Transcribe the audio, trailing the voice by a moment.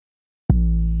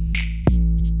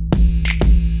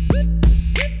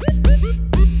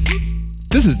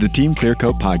This is the Team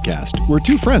Clearcoat Podcast. We're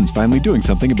two friends finally doing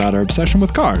something about our obsession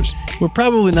with cars. We're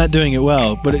probably not doing it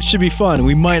well, but it should be fun, and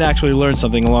we might actually learn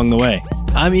something along the way.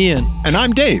 I'm Ian. And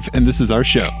I'm Dave, and this is our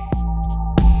show.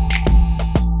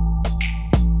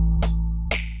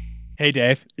 Hey,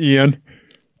 Dave. Ian.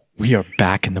 We are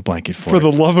back in the blanket fort. For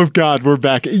the love of God, we're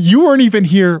back. You weren't even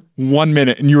here 1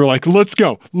 minute, and you were like, let's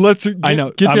go. Get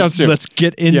downstairs. Let's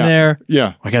get in there.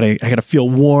 Yeah. I gotta feel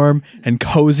warm and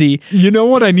cozy. You know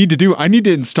what I need to do? I need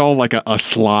to install like a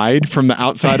slide from the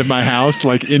outside of my house,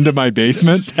 like into my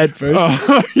basement. Just head first.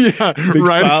 Yeah. Big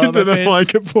Right into the face.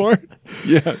 blanket fort.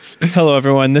 Yes. Hello,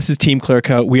 everyone. This is Team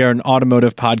Clearcoat. We are an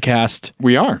automotive podcast.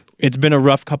 We are. It's been a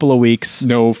rough couple of weeks.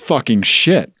 No fucking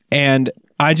shit. And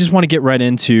I just want to get right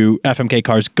into FMK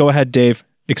cars. Go ahead, Dave.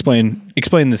 Explain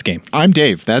this game. I'm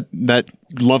Dave. That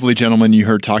lovely gentleman you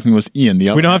heard talking was Ian. We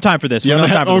don't have time for this. We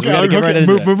gotta get right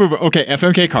into it. Move. Okay,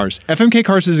 FMK Cars. FMK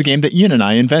Cars is a game that Ian and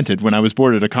I invented when I was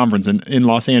bored at a conference in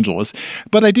Los Angeles.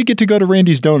 But I did get to go to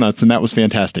Randy's Donuts, and that was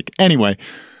fantastic. Anyway,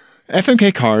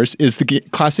 FMK Cars is the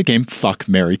classic game Fuck,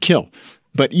 Marry, Kill.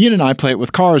 But Ian and I play it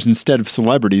with cars instead of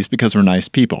celebrities because we're nice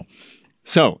people.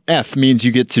 So, F means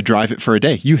you get to drive it for a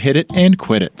day. You hit it and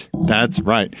quit it. That's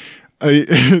right.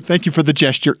 Thank you for the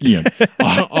gesture, Ian,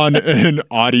 on an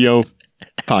audio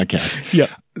podcast. Yeah.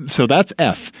 So that's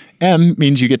F. M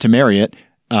means you get to marry it.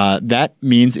 That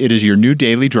means it is your new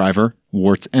daily driver,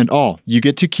 warts and all. You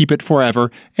get to keep it forever,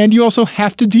 and you also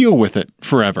have to deal with it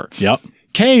forever. Yep.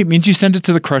 K means you send it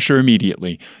to the crusher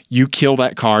immediately. You kill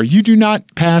that car. You do not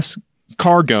pass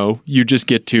cargo. You just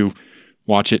get to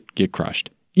watch it get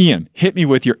crushed. Ian, hit me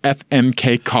with your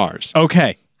FMK cars.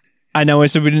 Okay. I know I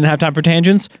said we didn't have time for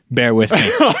tangents. Bear with me.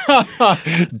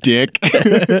 Dick.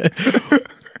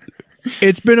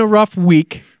 It's been a rough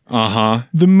week. Uh-huh.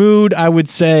 The mood, I would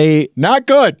say... Not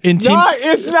good. It's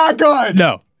not good.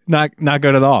 No, not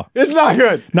good at all. It's not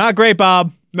good. Not great,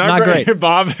 Bob. Not great.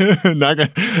 Bob. Not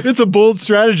good. It's a bold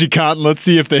strategy, Cotton. Let's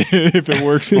see if it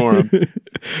works for him.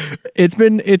 It's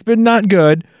been not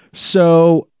good.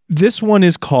 So this one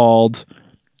is called...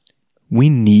 We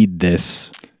need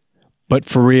this, but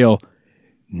for real,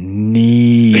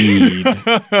 need.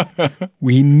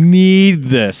 We need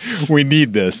this. We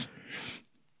need this.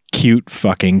 Cute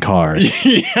fucking cars.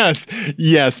 Yes.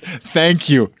 Thank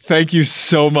you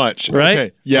so much. Right?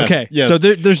 Okay. Yes. Okay. Yes. So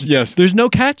there's no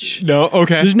catch. No.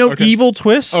 Okay. There's no evil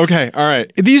twist. Okay. All right.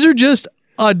 These are just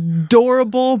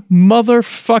adorable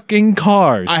motherfucking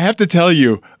cars. I have to tell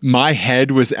you, my head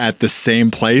was at the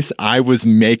same place. I was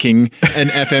making an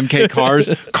FMK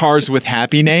cars with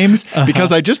happy names,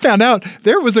 because I just found out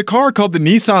there was a car called the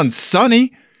Nissan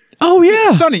Sunny. Oh yeah.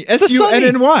 Sunny.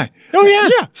 Sunny. Oh yeah.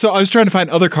 Yeah. So I was trying to find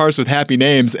other cars with happy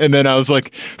names, and then I was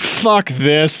like, fuck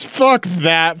this, fuck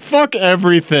that, fuck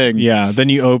everything. Yeah. Then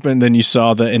you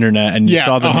saw the internet and you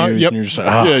saw the news, and you're just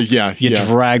like, you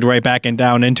dragged right back and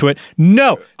down into it.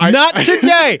 No, not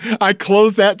today. I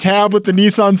closed that tab with the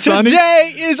Nissan Sunny.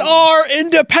 Today is our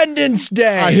Independence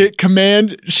Day. I hit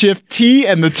Command-Shift-T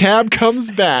and the tab comes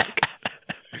back.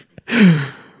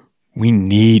 We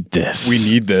need this.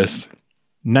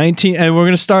 And we're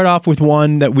going to start off with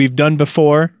one that we've done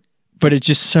before, but it's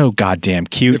just so goddamn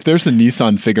cute. If there's a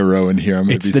Nissan Figaro in here, I'm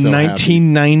going to be so happy. It's the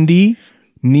 1990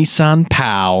 Nissan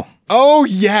POW. Oh,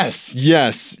 yes.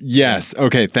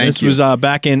 Okay, thank you. This was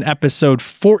back in episode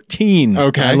 14.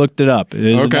 Okay. I looked it up. It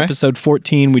is in episode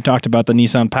 14. We talked about the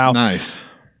Nissan POW. Nice.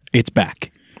 It's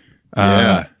back.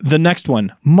 Yeah. The next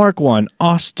one, Mark 1,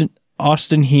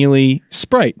 Austin Healey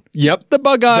Sprite. Yep. The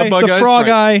bug eye, the frog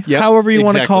eye, however you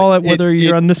want to call it, whether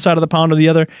you're on this side of the pond or the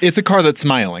other. It's a car that's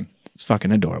smiling. It's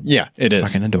fucking adorable. Yeah, it's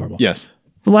fucking adorable. Yes.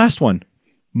 The last one,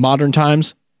 modern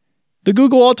times, the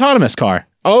Google autonomous car.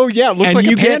 Oh, yeah. It looks like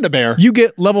a panda bear. You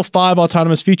get level 5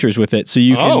 autonomous features with it, so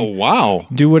you can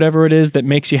do whatever it is that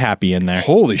makes you happy in there.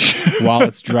 Holy shit. While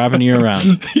it's driving you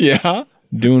around. Yeah.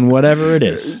 Doing whatever it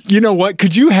is. You know what?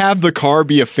 Could you have the car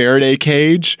be a Faraday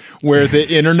cage where the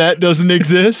internet doesn't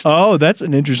exist? Oh, that's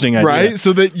an interesting idea. Right?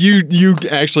 So that you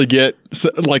actually get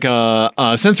like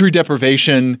a sensory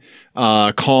deprivation,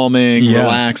 calming,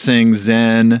 relaxing,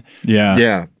 zen.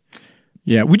 Yeah.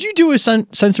 Would you do a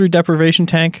sensory deprivation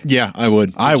tank? Yeah, I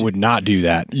would. I would not do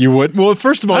that. You would? Well,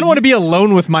 first of all, I don't want to be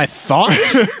alone with my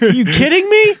thoughts. Are you kidding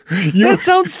me? That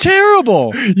sounds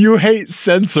terrible. You hate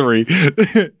sensory.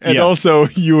 And also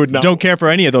you would not. Don't care for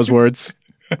any of those words.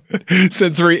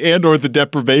 Sensory and or the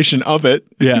deprivation of it.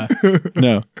 Yeah.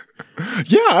 No.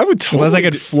 Yeah, I would totally. Unless I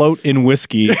could float in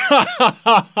whiskey,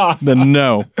 then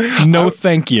no,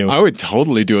 thank you. I would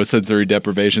totally do a sensory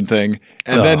deprivation thing.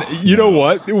 And then, you know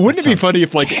what? Wouldn't it be funny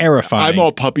if, like, terrifying. I'm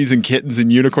all puppies and kittens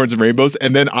and unicorns and rainbows,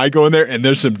 and then I go in there and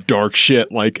there's some dark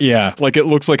shit, like it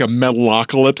looks like a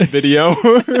Metalocalypse video.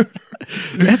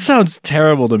 That sounds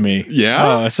terrible to me. Yeah?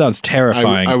 Oh, that sounds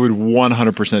terrifying. I would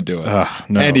 100% do it.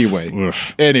 No.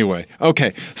 Anyway.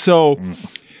 Okay, so...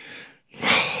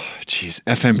 Jeez,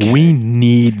 FMK. We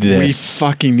need this. We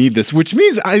fucking need this. Which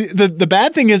means the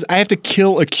bad thing is I have to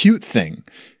kill a cute thing.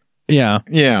 Yeah.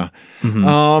 Yeah.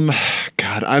 Mm-hmm.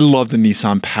 God, I love the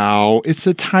Nissan POW. It's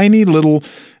a tiny little.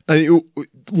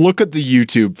 Look at the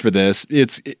YouTube for this.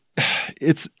 It's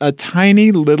a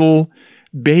tiny little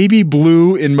baby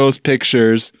blue in most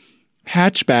pictures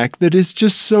hatchback that is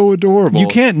just so adorable. You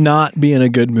can't not be in a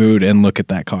good mood and look at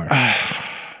that car.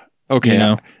 Okay. You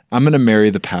know? I'm going to marry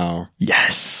the POW.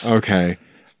 Yes. Okay.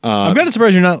 I'm kind of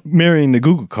surprised you're not marrying the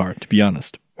Google car, to be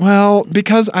honest. Well,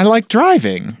 because I like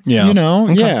driving. Yeah. You know?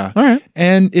 Okay. Yeah. All right.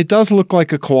 And it does look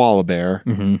like a koala bear.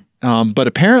 Mm-hmm. But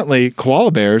apparently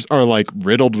koala bears are like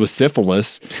riddled with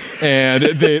syphilis and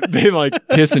they like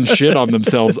piss and shit on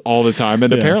themselves all the time.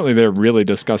 And apparently they're really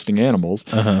disgusting animals.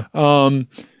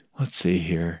 Let's see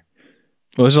here.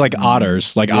 Well, those are like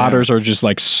otters. Like otters are just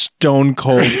like stone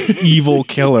cold evil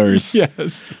killers.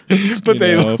 Yes. But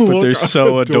they're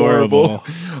so adorable.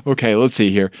 Okay, let's see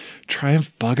here.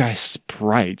 Triumph Bug-Eye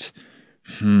Sprite.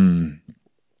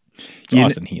 It's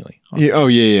Austin Healey.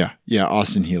 Yeah,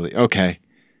 Austin Healey. Okay.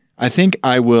 I think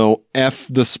I will F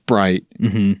the Sprite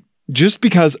just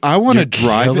because I want to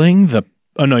drive it.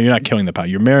 Oh, no, you're not killing the POW.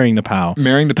 You're marrying the POW.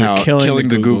 Marrying the POW, killing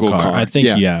the Google car. I think,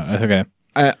 okay.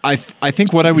 I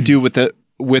think what I would do with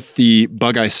the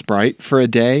Bug-Eye Sprite for a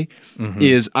day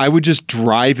is I would just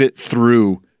drive it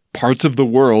through parts of the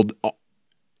world,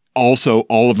 also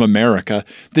all of America,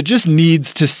 that just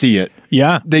needs to see it.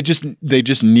 Yeah. They just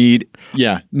need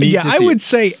to see I would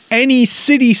say any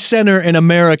city center in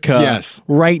America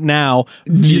right now,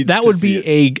 that would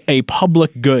be a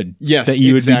public good that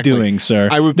you would be doing, sir.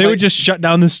 They would just shut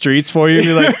down the streets for you and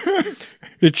be like,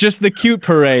 it's just the cute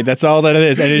parade. That's all that it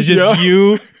is. And it's just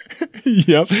you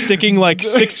sticking like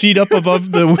 6 feet up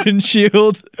above the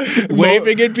windshield,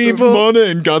 waving at people. Mona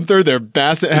and Gunther, their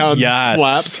basset hound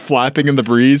flaps flapping in the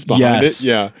breeze behind it.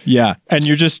 Yeah. And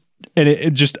you're just,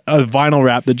 it just a vinyl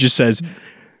wrap that just says,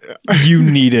 you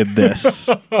needed this.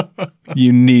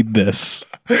 You need this.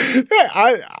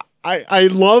 I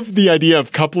love the idea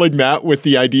of coupling that with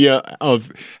the idea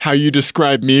of how you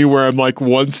describe me, where I'm like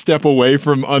one step away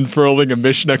from unfurling a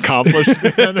mission accomplished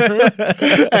banner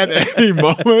at any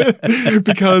moment.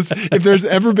 Because if there's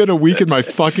ever been a week in my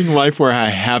fucking life where I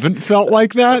haven't felt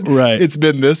like that, it's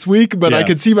been this week. But I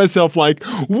could see myself like,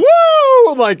 woo!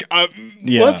 Like,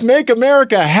 let's make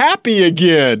America happy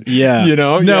again. Yeah. You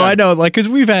know? No, I know. Like, because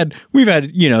we've had,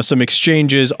 some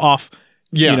exchanges off.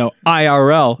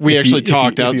 IRL. We actually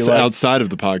talked outside of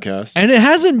the podcast, and it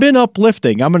hasn't been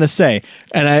uplifting, I'm going to say.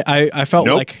 And I felt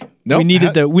like we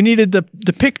needed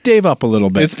to pick Dave up a little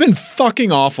bit. It's been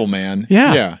fucking awful, man.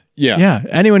 Yeah.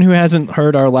 Anyone who hasn't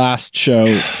heard our last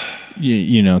show,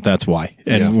 that's why.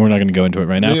 And we're not going to go into it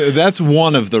right now. That's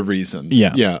one of the reasons.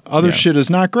 Yeah. Other shit is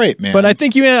not great, man. But I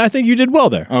think you did well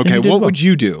there. Okay, what would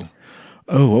you do?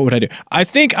 Oh, what would I do? I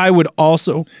think I would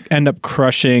also end up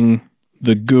crushing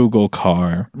the Google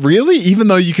car. Really? Even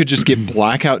though you could just get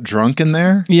blackout drunk in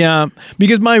there? Yeah,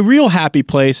 because my real happy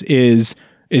place is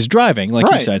driving,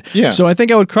 like you said. Yeah. So I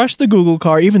think I would crush the Google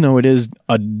car, even though it is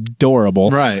adorable.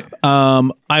 Right.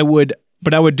 I would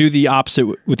do the opposite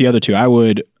with the other two. I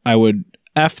would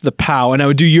F the POW, and I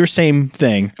would do your same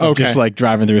thing of just like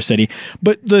driving through a city.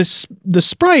 But the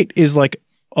Sprite is like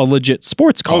a legit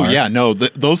sports car. Oh yeah, no,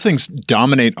 those things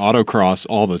dominate autocross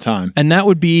all the time. And that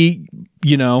would be,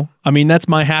 that's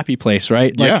my happy place,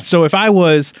 right? Like, so if I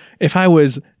was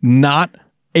not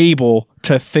able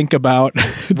to think about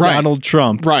Donald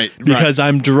Trump, because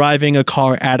I'm driving a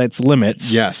car at its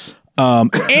limits,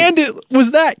 and it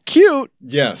was that cute,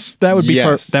 that would be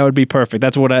that would be perfect.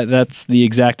 That's the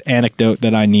exact anecdote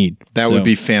that I need. That would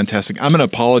be fantastic. I'm going to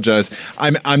apologize.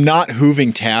 I'm not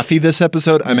hooving taffy this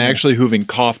episode. I'm actually hooving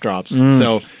cough drops.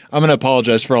 So I'm going to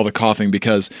apologize for all the coughing,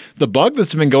 because the bug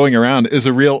that's been going around is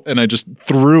a real, and I just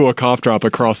threw a cough drop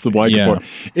across the blanket board.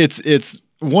 It's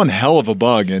one hell of a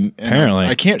bug, and apparently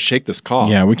I can't shake this cough.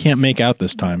 Yeah, we can't make out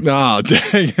this time. Oh,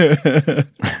 dang it.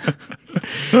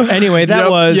 Anyway,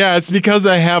 it's because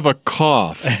I have a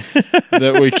cough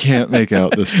that we can't make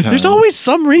out this time. There's always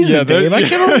some reason, Dave. I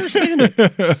can't understand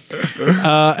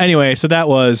it. Anyway, so that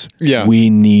was we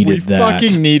needed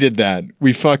that.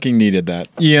 We fucking needed that.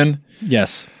 Ian.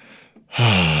 Yes.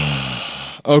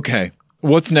 Okay.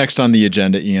 What's next on the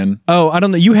agenda, Ian? Oh, I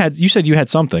don't know. You said you had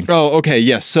something. Oh, okay.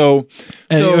 Yes. So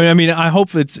I mean, I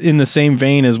hope it's in the same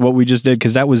vein as what we just did,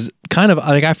 because that was kind of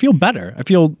like, I feel better. I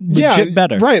feel legit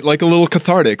better. Right. Like a little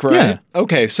cathartic, right? Yeah.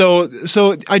 Okay. So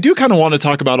I do kind of want to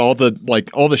talk about all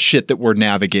the shit that we're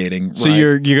navigating. So right?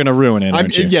 you're gonna ruin it,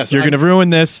 aren't you? Yes. You're gonna ruin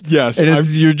this. Yes. And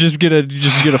you're just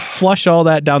gonna flush all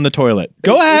that down the toilet.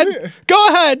 Go ahead. Go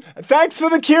ahead. Thanks for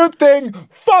the cute thing.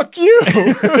 Fuck you.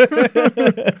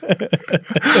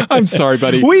 I'm sorry,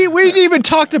 buddy. We even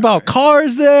talked about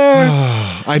cars there.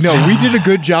 I know. We did a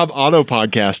good job auto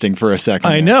podcasting for a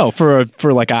second. I know.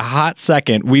 For like a hot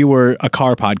second, we were a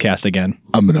car podcast again.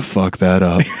 I'm gonna fuck that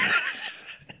up.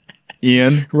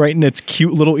 Ian, right in its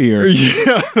cute little ear.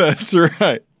 Yeah, that's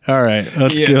right. All right,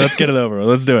 let's get it over.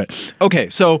 Let's do it. Okay,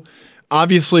 so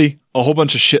obviously a whole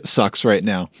bunch of shit sucks right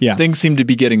now. Yeah, things seem to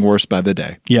be getting worse by the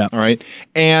day. Yeah. All right,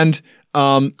 and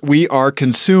we are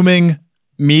consuming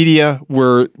media.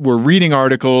 We're reading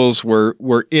articles. We're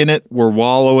in it. We're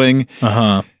wallowing.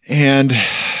 And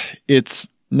it's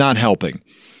not helping.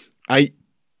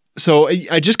 So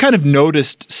I just kind of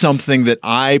noticed something that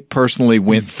I personally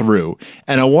went through,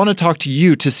 and I want to talk to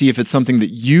you to see if it's something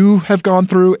that you have gone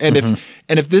through, and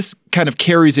if this kind of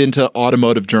carries into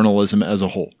automotive journalism as a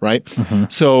whole, right?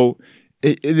 So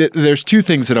there's two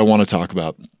things that I want to talk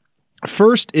about.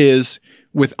 First is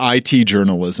with IT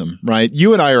journalism, right?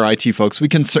 You and I are IT folks.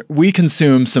 We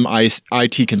consume some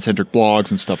IT concentric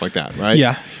blogs and stuff like that, right?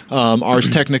 Yeah. Ars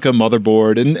Technica,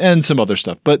 Motherboard, and some other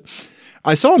stuff, but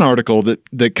I saw an article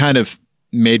that kind of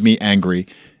made me angry,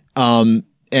 and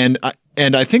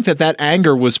I think that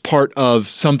anger was part of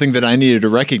something that I needed to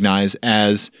recognize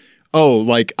as, oh,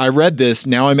 like I read this,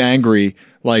 now I'm angry,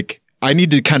 like I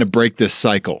need to kind of break this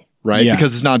cycle, right? Yeah.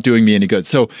 Because it's not doing me any good.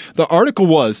 So the article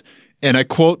was, and I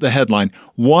quote the headline,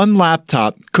 "One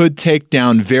laptop could take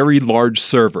down very large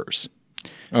servers."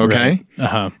 Okay,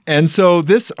 right. And so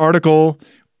this article.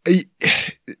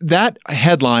 That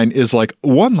headline is like,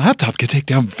 one laptop could take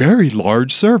down very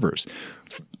large servers.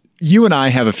 You and I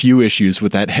have a few issues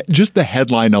with that, just the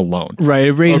headline alone. Right.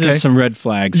 It raises some red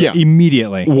flags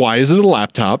immediately. Why is it a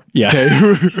laptop? Yeah. Okay.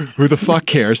 Who the fuck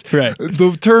cares? Right.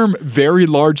 The term very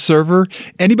large server,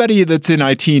 anybody that's in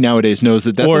IT nowadays knows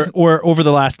that or over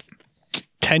the last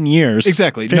 10 years.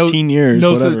 Exactly. 15 years,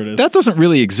 whatever it is. That doesn't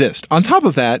really exist. On top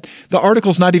of that, the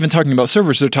article's not even talking about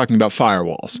servers, they're talking about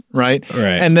firewalls, right?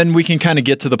 Right. And then we can kind of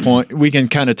get to the point, we can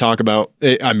kind of talk about,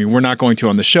 I mean, we're not going to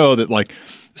on the show that like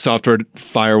software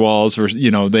firewalls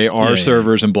or, they are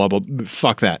servers and blah, blah,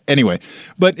 fuck that. Anyway,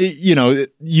 but,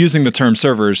 using the term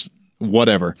servers,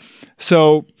 whatever.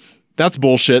 So that's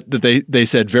bullshit that they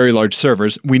said very large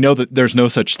servers. We know that there's no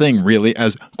such thing really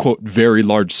as, quote, very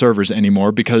large servers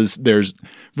anymore because there's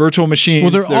virtual machines.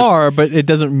 Well, there are, but it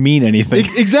doesn't mean anything.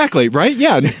 Exactly, right?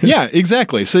 Yeah,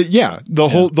 exactly. So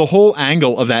the whole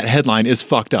angle of that headline is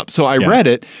fucked up. So I read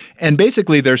it, and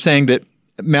basically they're saying that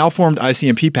malformed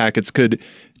ICMP packets could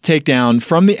take down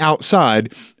from the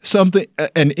outside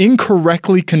an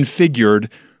incorrectly configured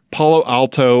Palo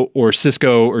Alto or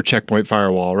Cisco or Checkpoint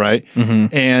firewall, right?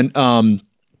 And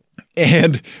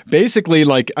basically,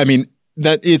 like, I mean,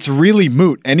 that it's really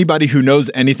moot. Anybody who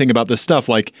knows anything about this stuff,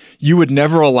 like, you would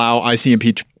never allow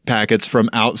ICMP packets from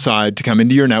outside to come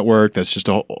into your network. That's just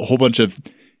a whole bunch of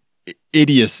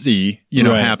idiocy,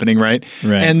 happening, right?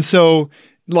 Right. And so,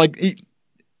 like,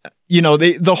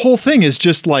 the whole thing is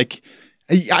just like,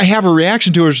 I have a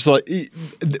reaction to it, just like,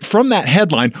 from that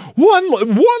headline, one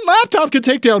laptop could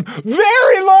take down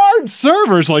very large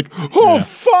servers. Like,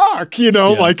 fuck,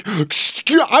 like,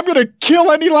 I'm going to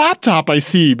kill any laptop I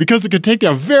see because it could take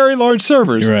down very large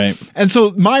servers. Right. And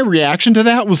so my reaction to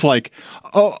that was like,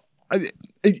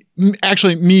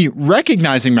 actually me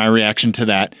recognizing my reaction to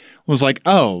that was like,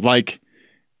 oh, like,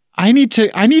 I need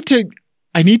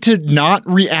to not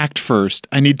react first.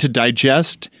 I need to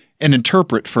digest and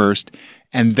interpret first,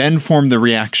 and then form the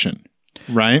reaction,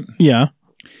 right? Yeah.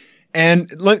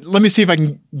 And let me see if I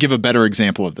can give a better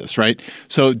example of this, right?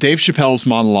 So Dave Chappelle's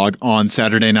monologue on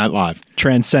Saturday Night Live.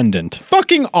 Transcendent.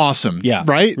 Fucking awesome. Yeah.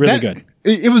 Right? Really good.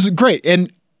 It was great.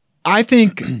 And I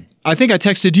think I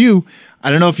texted you, I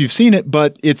don't know if you've seen it,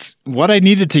 but it's what I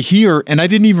needed to hear, and I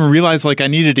didn't even realize like I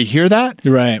needed to hear that.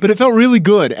 Right. But it felt really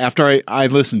good after I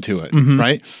listened to it,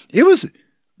 right? It was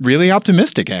really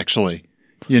optimistic, actually,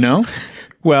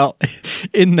 Well,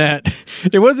 in that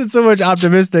it wasn't so much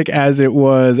optimistic as it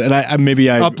was, and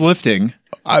uplifting.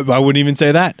 I wouldn't even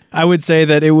say that. I would say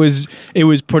that it was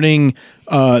putting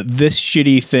this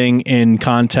shitty thing in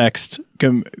context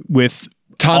with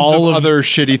tons of other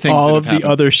shitty things. All of the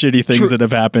other shitty things that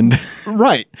have happened.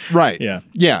 Right.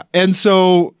 Yeah. And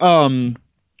so,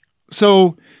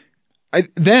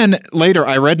 then later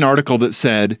I read an article that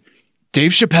said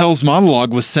Dave Chappelle's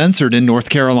monologue was censored in North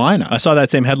Carolina. I saw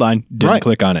that same headline. Didn't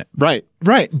click on it. Right.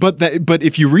 But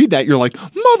if you read that, you're like,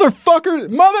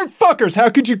 motherfuckers, how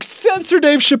could you censor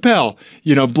Dave Chappelle?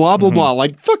 Blah, blah, blah.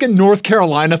 Like fucking North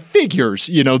Carolina figures,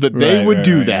 that they would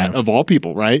do that of all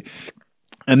people, right?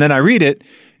 And then I read it,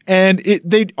 and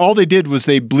all they did was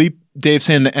they bleep Dave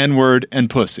saying the N-word and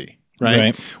pussy.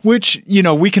 Right. Which,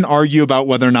 we can argue about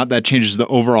whether or not that changes the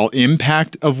overall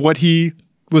impact of what he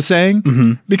was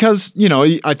saying, because,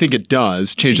 I think it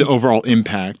does change the overall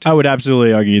impact. I would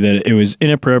absolutely argue that it was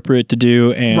inappropriate to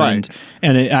do, and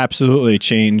it absolutely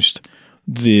changed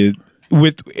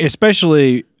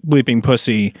especially bleeping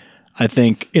pussy, I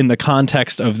think, in the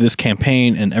context of this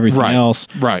campaign and everything else,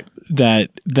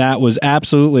 that was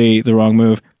absolutely the wrong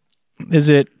move. Is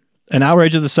it an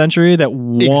outrage of the century that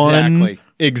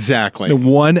Exactly. The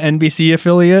one NBC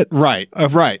affiliate? Right.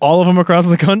 All of them across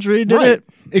the country did it?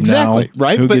 Exactly. No.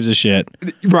 Right. Who gives a shit?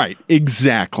 Right.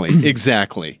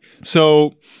 Exactly.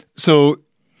 So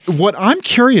what I'm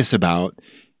curious about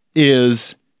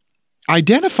is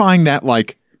identifying that,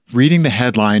 like, reading the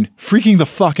headline, freaking the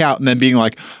fuck out, and then being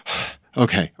like,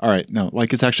 okay, all right, no,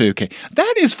 like, it's actually okay.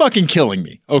 That is fucking killing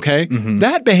me, okay?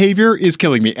 That behavior is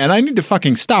killing me, and I need to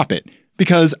fucking stop it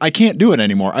because I can't do it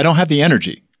anymore. I don't have the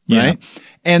energy, right?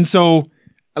 And so,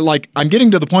 like, I'm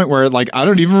getting to the point where, like, I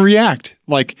don't even react.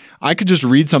 Like, I could just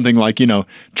read something like,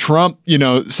 Trump,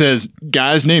 says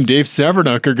guys named Dave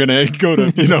Severnuk are going to go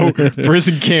to,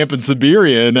 prison camp in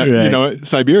Siberia, and,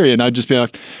 Siberia, and I'd just be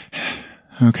like,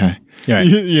 okay.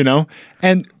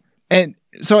 And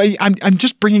so I'm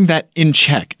just bringing that in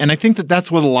check. And I think that that's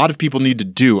what a lot of people need to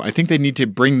do. I think they need to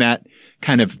bring that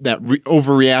kind of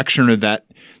overreaction or that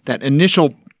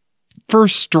initial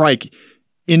first strike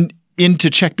into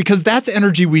check, because that's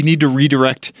energy we need to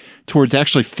redirect towards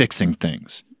actually fixing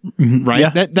things, right?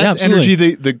 Yeah, that's energy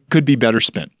that could be better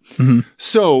spent.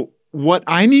 So what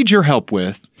I need your help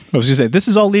with, I was going to say, this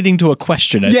is all leading to a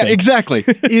question, I think. Exactly.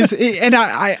 And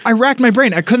I racked my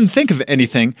brain. I couldn't think of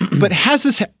anything, but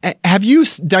have you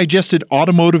digested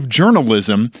automotive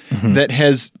journalism that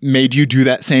has made you do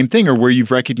that same thing, or where you've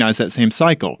recognized that same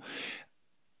cycle?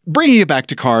 Bringing it back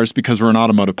to cars, because we're an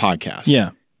automotive podcast.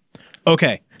 Yeah.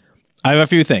 Okay. I have a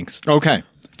few things. Okay.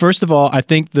 First of all, I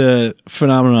think the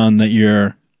phenomenon that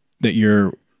you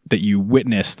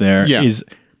witnessed there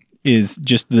is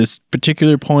just this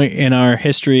particular point in our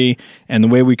history and the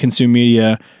way we consume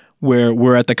media, where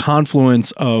we're at the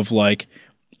confluence of, like,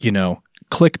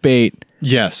 clickbait.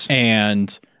 Yes.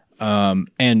 And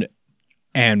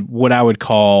what I would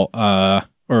call,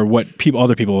 or what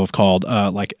other people have called,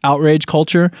 like, outrage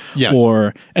culture. Yes.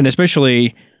 And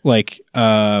especially, like,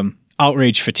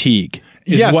 outrage fatigue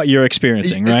is what you're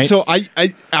experiencing, right? So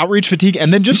I outrage fatigue,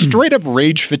 and then just straight up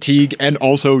rage fatigue, and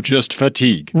also just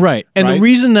fatigue. Right. And the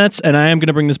reason and I am going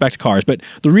to bring this back to cars, but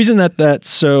the reason that's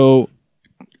so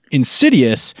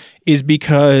insidious is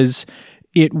because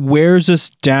it wears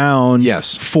us down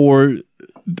for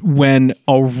when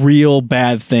a real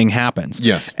bad thing happens.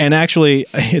 Yes. And actually,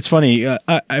 it's funny.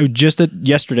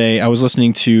 Yesterday, I was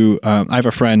listening to, I have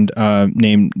a friend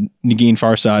named Negin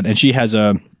Farsad, and she has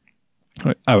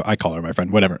I call her my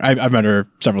friend, whatever. I've met her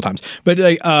several times. But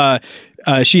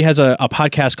she has a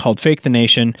podcast called Fake the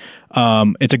Nation.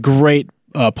 It's a great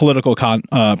political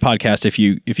podcast if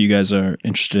you guys are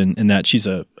interested in that. She's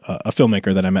a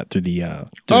filmmaker that I met through the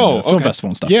film festival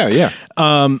and stuff. Yeah.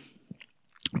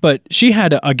 But she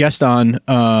had a guest on,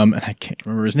 and I can't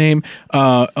remember his name,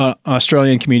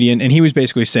 Australian comedian, and he was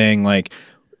basically saying, like,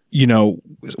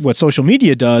 what social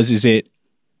media does is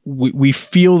we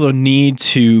feel the need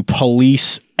to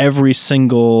police every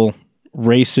single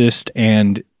racist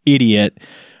and idiot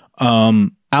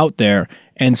out there.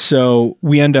 And so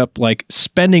we end up, like,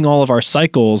 spending all of our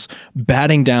cycles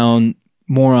batting down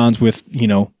morons with,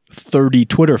 30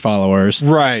 Twitter followers.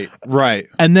 Right.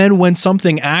 And then when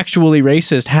something actually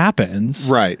racist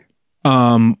happens,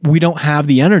 we don't have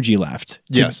the energy left.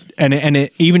 Yes. And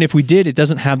even if we did, it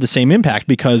doesn't have the same impact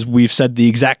because we've said the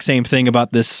exact same thing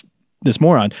about this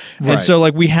moron. Right. And so,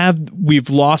 like, we've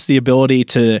lost the ability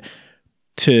to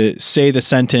say the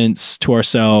sentence to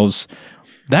ourselves,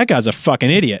 that guy's a fucking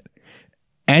idiot.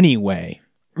 Anyway.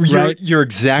 You're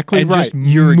exactly right. Just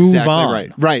move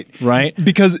on. Right.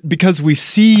 Because we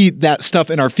see that stuff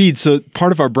in our feed, so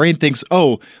part of our brain thinks,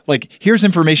 oh, like, here's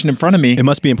information in front of me. It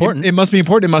must be important. It must be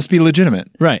important. It must be legitimate.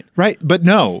 Right. But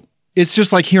no. it's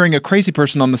just like hearing a crazy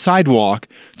person on the sidewalk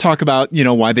talk about, you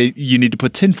know, why you need to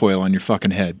put tinfoil on your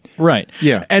fucking head. Right.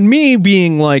 Yeah. And me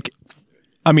being like,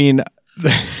 I mean,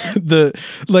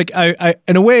 I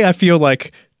in a way I feel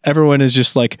like everyone is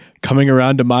just like coming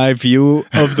around to my view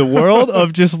of the world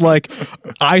of just like,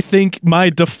 I think my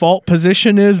default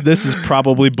position is this is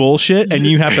probably bullshit and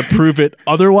you have to prove it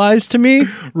otherwise to me.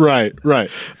 Right.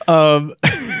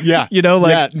 Yeah. You know,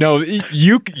 like, yeah, no,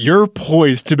 you're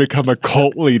poised to become a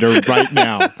cult leader right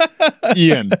now.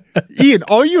 Ian,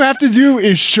 all you have to do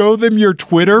is show them your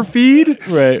Twitter feed.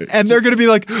 Right. And they're going to be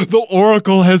like, the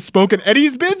Oracle has spoken. And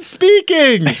he's been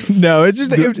speaking. No, it's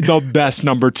just the best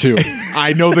number 2.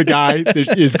 I know the guy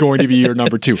that is going to be your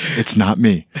number 2. It's not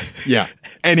me. Yeah.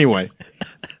 Anyway.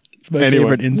 It's my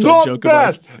favorite inside joke of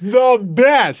ours. The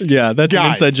best. Yeah, that's an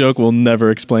inside joke we'll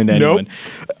never explain to anyone.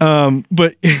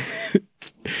 But...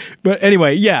 But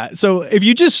anyway, yeah. So if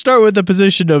you just start with the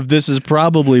position of this is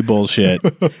probably bullshit,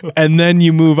 and then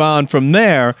you move on from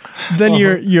there, then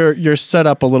you're set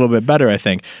up a little bit better, I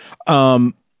think.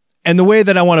 And the way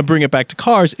that I want to bring it back to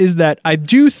cars is that I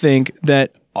do think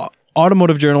that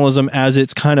automotive journalism, as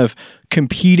it's kind of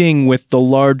competing with the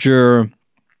larger,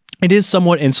 it is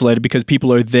somewhat insulated because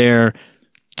people are there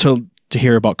to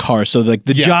hear about cars. So like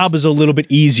the job is a little bit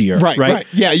easier, right?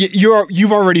 Yeah,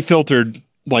 you've already filtered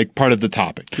like part of the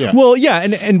topic. Yeah. Well, yeah,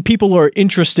 and people are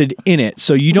interested in it,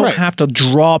 so you don't have to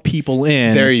draw people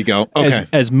in. There you go. Okay.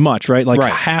 As much, right? Like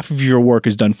half of your work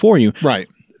is done for you. Right.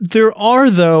 There are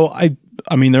though, I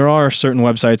mean, there are certain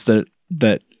websites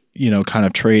that you know kind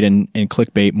of trade in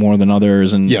clickbait more than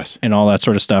others, and and all that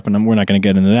sort of stuff. And we're not going to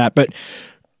get into that, but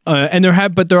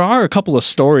there are a couple of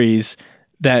stories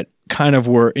that kind of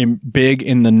were big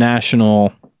in the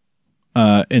national.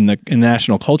 In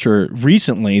national culture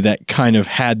recently that kind of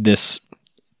had this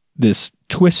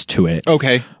twist to it.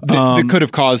 Okay. That could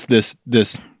have caused this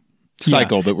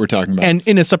cycle that we're talking about. And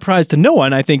in a surprise to no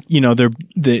one, I think, you know,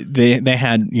 they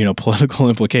had, you know, political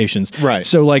implications. Right.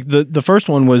 So like the first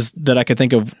one was that I could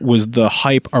think of was the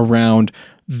hype around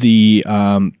the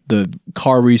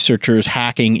car researchers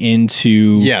hacking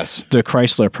into the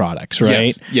Chrysler products,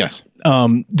 right? Yes.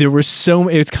 There was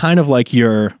it's kind of like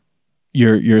your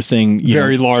thing,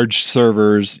 very large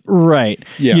servers, right?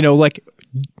 Yeah, you know, like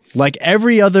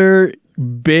every other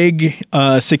big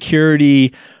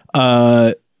security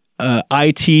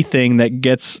IT thing that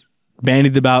gets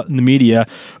bandied about in the media.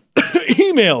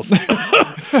 Emails,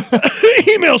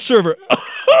 email server.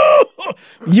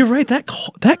 You're right. That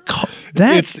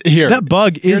it's here. That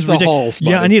bug is ridiculous.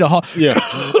 Yeah, I need a haul. Yeah,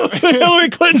 Hillary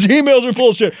Clinton's emails are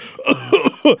bullshit.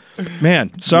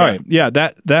 Man, sorry. Yeah,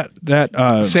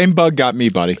 that same bug got me,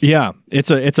 buddy. Yeah,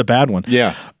 it's a bad one.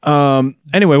 Yeah.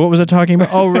 Anyway, what was I talking about?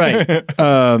 Oh, right.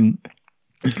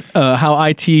 How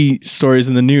IT stories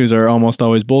in the news are almost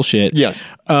always bullshit. Yes.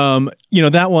 You know,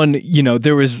 that one, you know,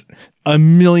 there was a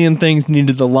million things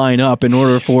needed to line up in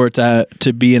order for it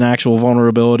to be an actual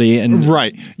vulnerability. And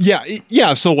right.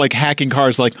 Yeah. So like hacking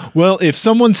cars, like, well, if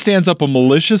someone stands up a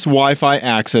malicious Wi-Fi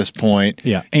access point,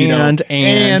 and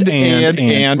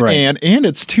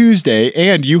it's Tuesday,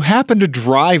 and you happen to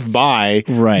drive by,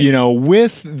 right, you know,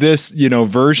 with this, you know,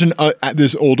 version,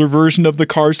 this older version of the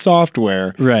car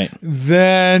software, right,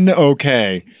 then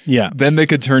okay, then they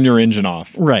could turn your engine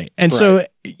off, right, and so.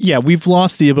 Yeah, we've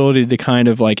lost the ability to kind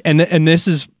of like, and this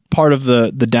is part of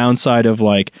the downside of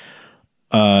like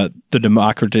the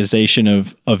democratization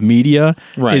of media,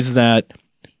 right, is that,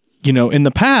 you know, in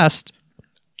the past,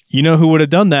 you know who would have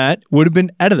done that would have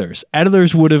been editors.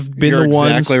 Editors would have been the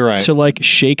ones to like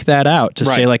shake that out, to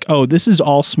say like, oh, this is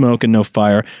all smoke and no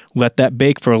fire. Let that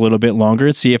bake for a little bit longer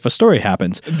and see if a story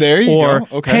happens. There you go.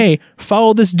 Okay. Hey,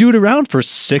 follow this dude around for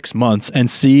 6 months and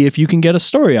see if you can get a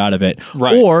story out of it.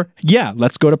 Right. Or,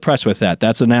 let's go to press with that.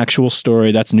 That's an actual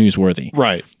story. That's newsworthy.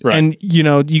 Right. And, you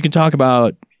know, you can talk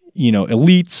about, you know,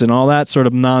 elites and all that sort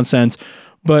of nonsense,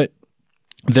 but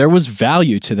there was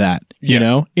value to that, you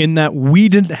know, in that we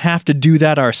didn't have to do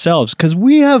that ourselves because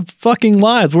we have fucking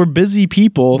lives. We're busy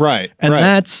people. Right. And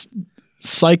that's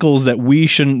cycles that we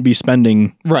shouldn't be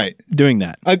spending doing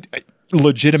that.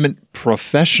 Legitimate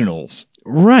professionals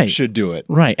should do it.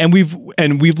 Right. And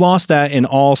we've lost that in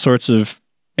all sorts of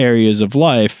areas of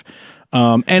life.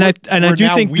 I do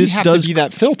think this does to be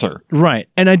that filter, right?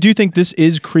 And I do think this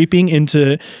is creeping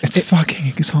into. It's fucking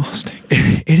exhausting.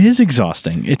 It is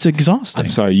exhausting. It's exhausting.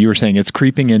 I'm sorry, you were saying it's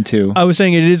creeping into. I was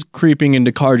saying it is creeping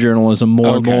into car journalism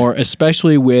more and more,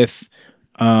 especially with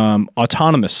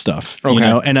autonomous stuff. Okay. You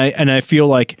know, and I feel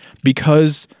like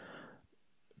because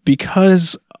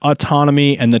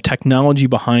autonomy and the technology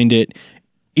behind it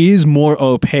is more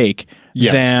opaque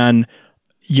than,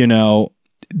 you know,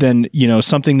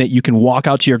 something that you can walk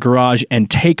out to your garage and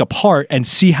take apart and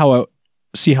see how it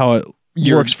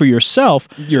works for yourself.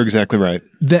 You're exactly right.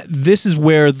 That this is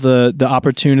where the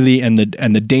opportunity and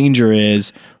the danger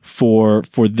is for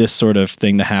this sort of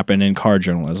thing to happen in car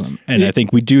journalism. And I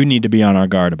think we do need to be on our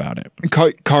guard about it.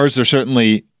 Cars are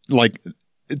certainly, like,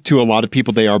 to a lot of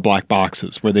people, they are black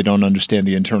boxes where they don't understand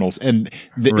the internals. And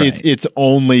it's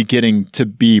only getting to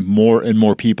be more and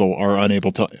more people are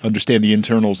unable to understand the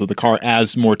internals of the car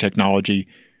as more technology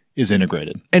is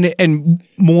integrated. And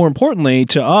more importantly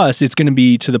to us, it's going to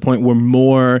be to the point where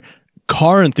more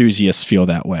car enthusiasts feel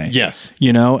that way. Yes.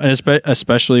 And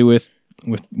especially with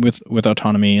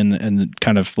autonomy and the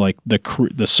kind of like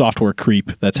the software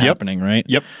creep that's happening, right?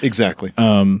 Yep, exactly.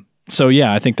 So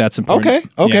yeah, I think that's important.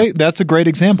 Okay. Yeah. That's a great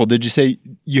example. Did you say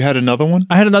you had another one?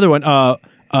 I had another one.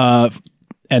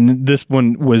 And this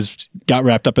one got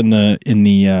wrapped up in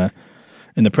the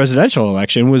presidential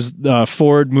election, was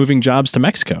Ford moving jobs to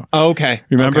Mexico. Oh, okay.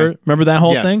 Remember that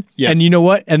whole thing? Yes. And you know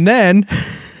what? And then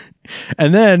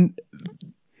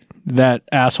that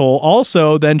asshole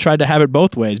also then tried to have it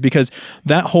both ways, because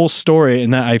that whole story,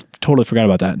 and that I totally forgot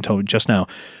about that until just now.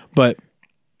 But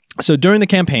so during the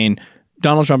campaign,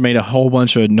 Donald Trump made a whole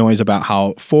bunch of noise about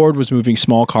how Ford was moving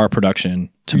small car production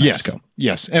to Mexico.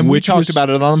 Yes. And we talked about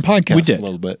it on the podcast a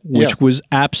little bit. Which was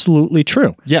absolutely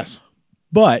true. Yes.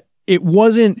 But it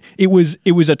wasn't, it was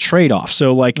a trade-off.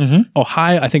 So like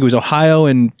Ohio, I think it was Ohio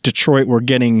and Detroit were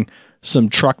getting some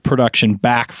truck production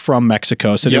back from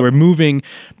Mexico. So they were moving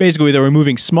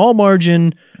small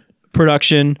margin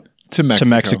production to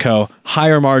Mexico,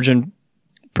 higher margin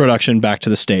production back to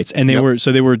the States. And they were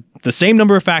the same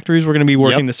number of factories were going to be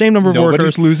working, the same number of workers.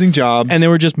 Nobody's losing jobs. And they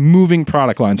were just moving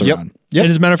product lines around. And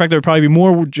as a matter of fact, there would probably be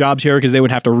more jobs here because they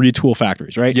would have to retool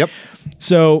factories, right? Yep.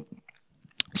 So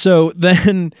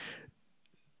then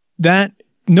that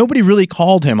nobody really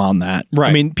called him on that. Right.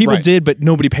 I mean, people did, but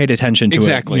nobody paid attention to it.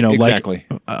 Exactly. Like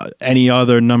any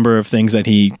other number of things that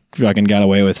he fucking got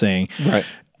away with saying. Right.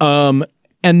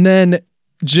 And then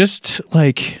just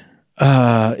like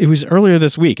it was earlier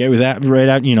this week. It was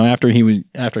after he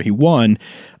won.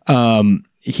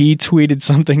 He tweeted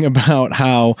something about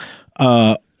how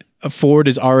Ford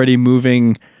is already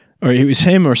moving, or it was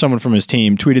him or someone from his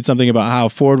team tweeted something about how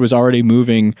Ford was already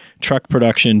moving truck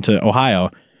production to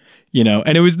Ohio.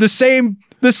 And it was the same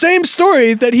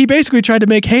story that he basically tried to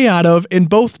make hay out of in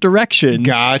both directions.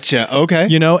 Gotcha. Okay.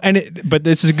 But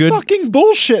this is good fucking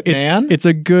bullshit, man. It's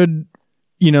a good,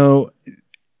 in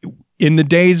the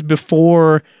days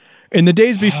before the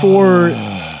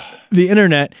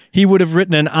internet, he would have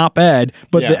written an op-ed,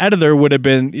 but the editor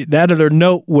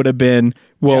note would have been,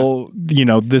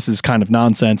 this is kind of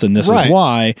nonsense and this is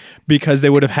why, because they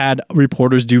would have had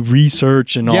reporters do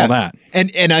research and all that.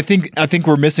 And I think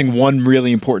we're missing one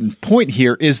really important point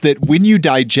here, is that when you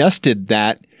digested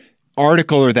that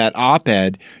article or that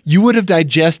op-ed, you would have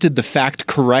digested the fact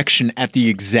correction at the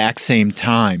exact same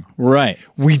time. Right.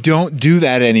 We don't do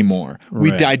that anymore.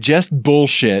 We digest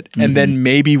bullshit and then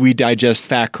maybe we digest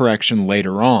fact correction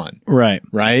later on. Right.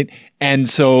 Right? And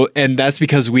that's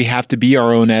because we have to be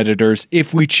our own editors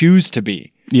if we choose to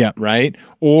be. Yeah. Right?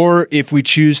 Or if we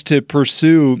choose to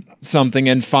pursue something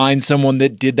and find someone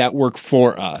that did that work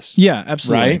for us. Yeah,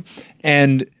 absolutely. Right?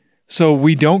 And so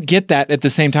we don't get that at the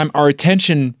same time. Our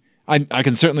attention, I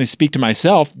can certainly speak to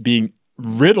myself, being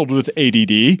riddled with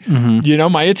ADD,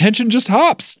 my attention just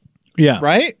hops. Yeah.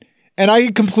 Right? And I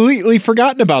had completely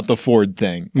forgotten about the Ford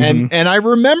thing. And I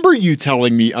remember you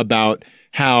telling me about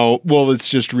how, it's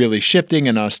just really shifting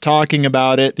and us talking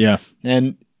about it. Yeah.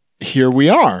 And here we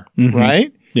are,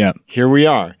 right? Yeah. Here we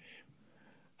are.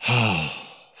 Oh,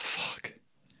 fuck.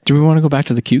 Do we want to go back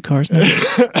to the cute cars now?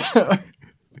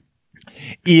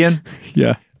 Ian?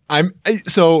 Yeah. I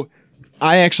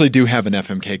actually do have an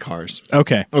FMK Cars.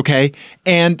 Okay.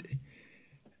 And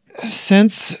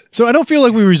so I don't feel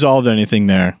like we resolved anything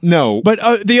there. No. But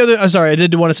I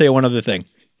did want to say one other thing.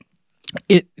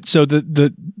 So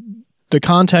the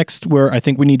context where I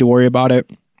think we need to worry about it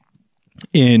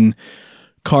in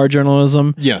car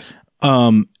journalism, yes,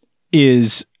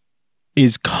 is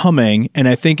coming, and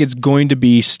I think it's going to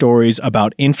be stories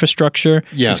about infrastructure.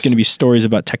 Yes. It's going to be stories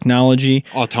about technology,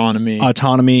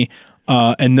 autonomy,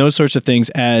 and those sorts of things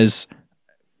as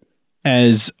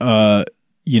more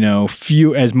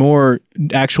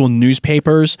actual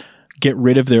newspapers get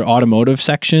rid of their automotive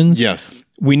sections. Yes.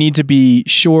 We need to be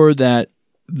sure that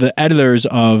the editors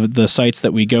of the sites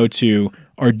that we go to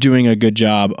are doing a good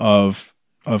job of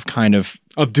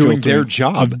doing their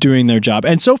job.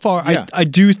 And so far, I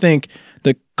do think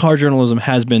that car journalism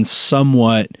has been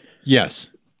somewhat yes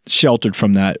sheltered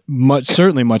from that.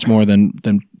 Certainly much more than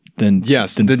than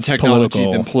technology,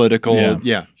 political. than political.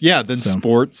 Than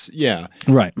sports. Yeah.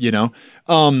 Right. You know?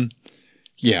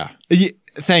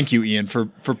 Thank you, Ian, for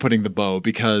putting the bow,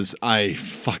 because I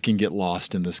fucking get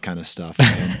lost in this kind of stuff.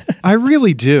 I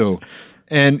really do.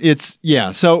 And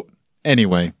so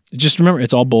anyway. Just remember,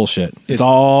 it's all bullshit. It's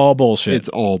all bullshit. It's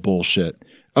all bullshit.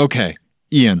 Okay,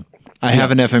 Ian, I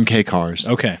have an FMK Cars.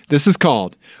 Okay. This is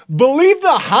called Believe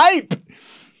the Hype.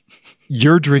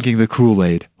 You're drinking the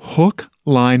Kool-Aid. Hook,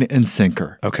 line, and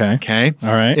sinker. Okay. Okay?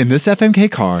 All right. In this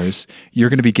FMK Cars, you're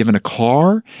going to be given a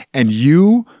car, and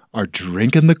you are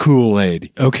drinking the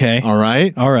Kool-Aid. Okay. All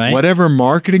right? All right. Whatever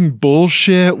marketing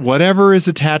bullshit, whatever is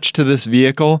attached to this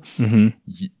vehicle,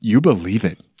 you believe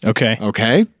it. Okay.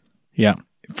 Okay? Yeah.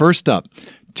 First up,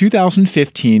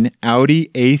 2015 Audi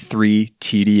A3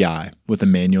 TDI with a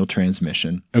manual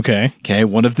transmission. Okay. Okay,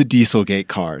 one of the Dieselgate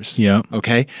cars. Yeah.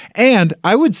 Okay, and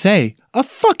I would say a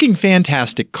fucking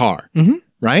fantastic car. Mm-hmm.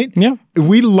 Right? Yeah.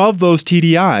 We love those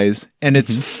TDIs, and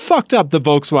it's fucked up that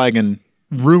Volkswagen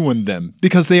ruined them,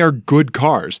 because they are good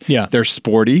cars. Yeah. They're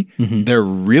sporty. Mm-hmm. They're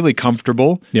really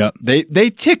comfortable. Yeah.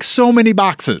 They tick so many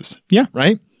boxes. Yeah.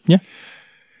 Right? Yeah.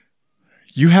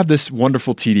 You have this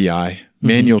wonderful TDI,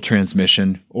 manual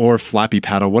transmission, or flappy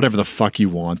paddle, whatever the fuck you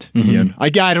want, Ian. I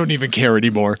don't even care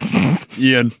anymore.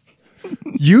 Ian,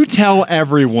 you tell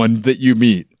everyone that you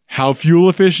meet how fuel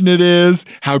efficient it is,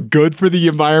 how good for the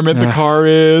environment the car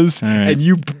is, and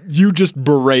you just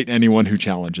berate anyone who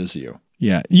challenges you.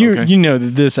 Yeah, you know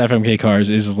that this FMK Cars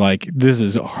is like, this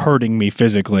is hurting me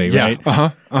physically, right?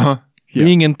 Yeah.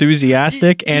 Being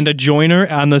enthusiastic and a joiner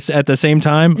at the same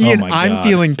time. Ian, oh my God. I'm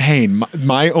feeling pain.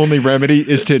 My only remedy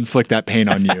is to inflict that pain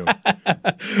on you.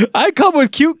 I come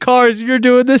with cute cars. You're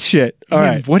doing this shit. All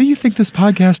right. What do you think this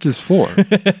podcast is for?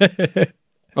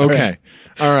 Okay.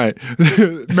 All right.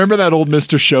 Remember that old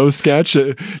Mr. Show sketch?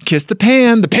 Kiss the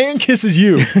pan kisses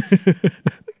you.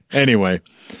 Anyway,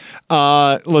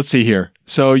 let's see here.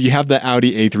 So you have the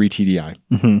Audi A3 TDI.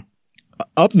 Mm-hmm.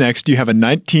 Up next, you have a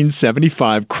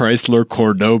 1975 Chrysler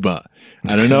Cordoba.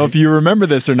 I don't know if you remember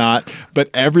this or not, but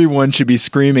everyone should be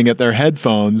screaming at their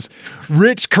headphones,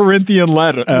 rich Corinthian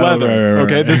leather. Right,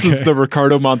 okay, this is the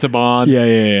Ricardo Montalban.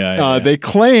 Yeah. They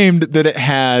claimed that it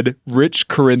had rich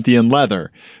Corinthian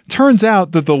leather. Turns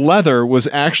out that the leather was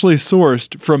actually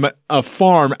sourced from a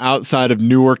farm outside of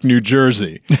Newark, New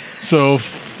Jersey. So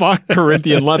fuck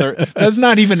Corinthian leather. That's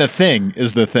not even a thing,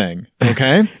 is the thing.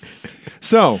 Okay?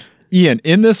 So Ian,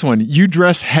 in this one, you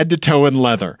dress head to toe in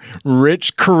leather,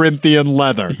 rich Corinthian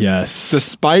leather. Yes.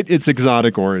 Despite its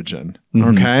exotic origin.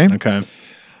 Okay? Okay.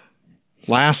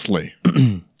 Lastly,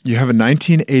 you have a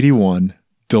 1981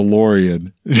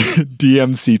 DeLorean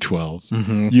DMC-12.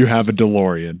 Mm-hmm. You have a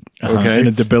DeLorean. Okay? And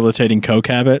a debilitating coke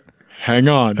habit. Hang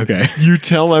on. Okay. You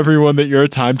tell everyone that you're a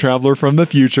time traveler from the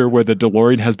future, where the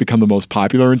DeLorean has become the most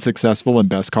popular and successful and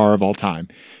best car of all time.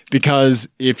 Because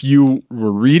if you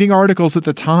were reading articles at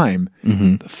the time,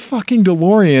 the fucking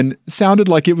DeLorean sounded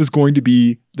like it was going to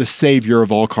be the savior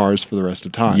of all cars for the rest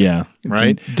of time. Yeah.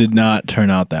 Right? Did not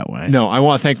turn out that way. No, I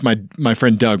want to thank my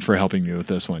friend Doug for helping me with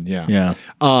this one. Yeah.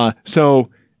 Yeah. So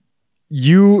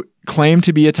you claim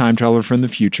to be a time traveler from the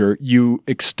future. You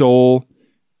extol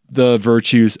the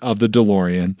virtues of the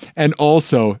DeLorean. And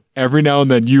also, every now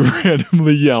and then you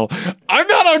randomly yell, "I'm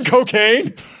not on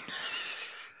cocaine!"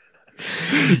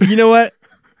 You know what?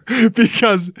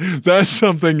 Because that's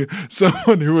something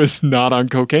someone who is not on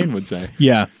cocaine would say.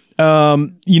 Yeah.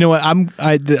 You know what?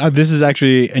 This is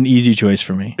actually an easy choice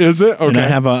for me. Is it? Okay. And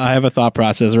I have a thought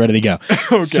process ready to go.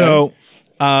 Okay. So,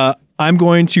 I'm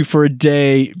going to, for a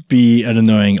day, be an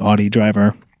annoying Audi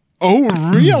driver. Oh,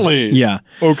 really? Yeah.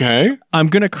 Okay. I'm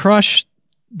gonna crush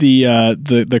the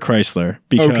Chrysler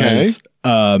because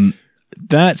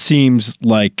that seems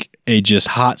like a just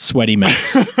hot, sweaty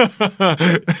mess.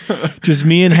 Just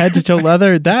me in head to toe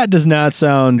leather. That does not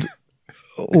sound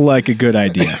like a good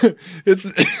idea.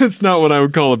 It's not what I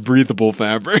would call a breathable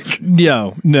fabric.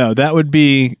 No, that would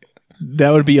be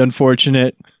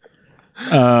unfortunate.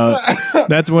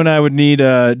 That's when I would need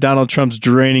Donald Trump's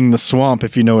draining the swamp,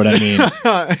 if you know what I mean.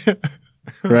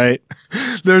 Right?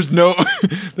 There's no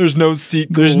seat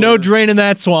cooler. There's no drain in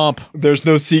that swamp. There's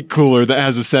no seat cooler that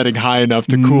has a setting high enough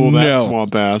to cool that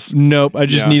swamp ass. Nope. I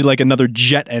just need like another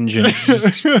jet engine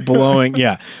just blowing.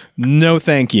 Yeah. No,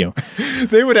 thank you.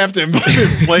 They would have to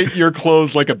inflate your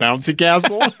clothes like a bouncy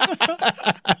castle.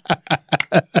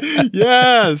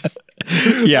 Yes.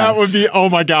 Yeah. That would be, oh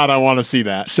my God, I want to see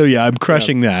that. So yeah, I'm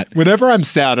crushing that. Whenever I'm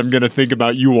sad, I'm going to think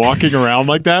about you walking around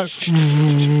like that.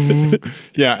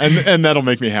 Yeah, and that'll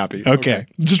make me happy. Okay.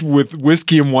 Just with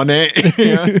whiskey in one hand.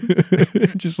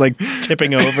 Just like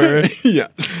tipping over. Yeah.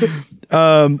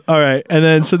 All right. And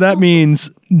then, so that means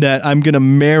that I'm going to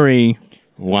marry.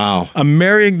 Wow. I'm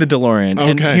marrying the DeLorean.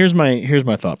 Okay. And here's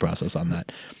my thought process on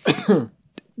that.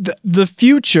 The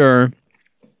future,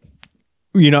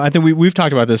 I think we've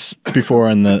talked about this before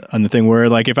on the thing where,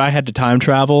 like, if I had to time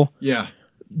travel,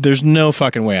 there's no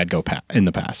fucking way I'd go in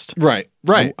the past. Right.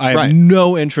 I have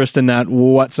no interest in that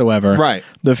whatsoever. Right.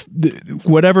 The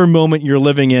whatever moment you're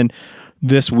living in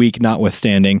this week,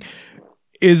 notwithstanding,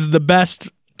 is the best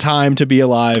time to be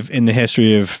alive in the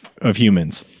history of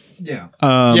humans. Yeah.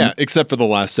 Except for the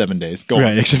last 7 days. Go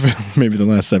on. Except for maybe the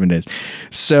last 7 days.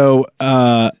 So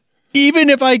even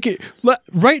if I could,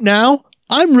 right now,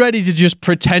 I'm ready to just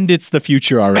pretend it's the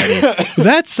future already.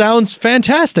 That sounds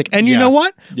fantastic. And you know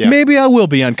what? Yeah. Maybe I will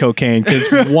be on cocaine, because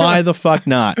why the fuck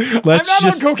not? I'm not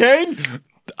on cocaine.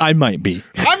 I might be.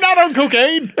 I'm not on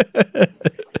cocaine.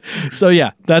 So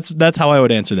yeah, that's how I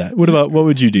would answer that. What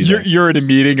would you do? You're at a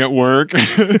meeting at work.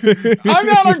 I'm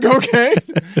not on cocaine.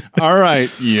 All right,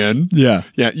 Ian. Yeah.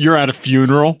 You're at a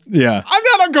funeral. Yeah. I'm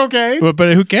not on cocaine.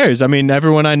 But who cares? I mean,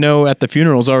 everyone I know at the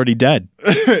funeral is already dead.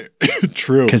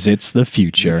 True. Because it's the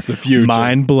future. It's the future.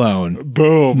 Mind blown.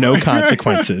 Boom. No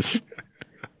consequences.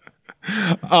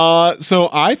 So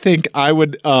I think I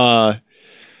would.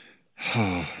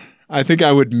 I think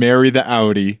I would marry the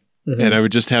Audi, and I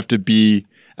would just have to be.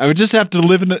 I would just have to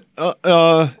live in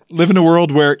a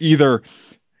world where either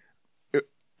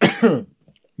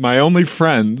my only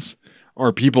friends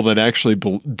are people that actually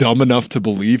dumb enough to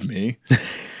believe me.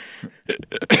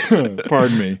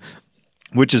 Pardon me,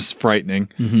 which is frightening.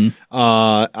 Mm-hmm.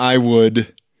 I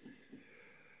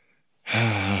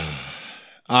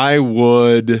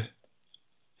would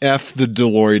F the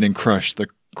DeLorean and crush the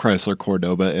Chrysler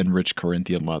Cordoba and rich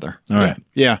Corinthian leather. All right.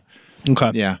 Yeah.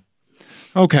 Okay. Yeah.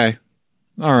 Okay.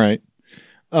 All right.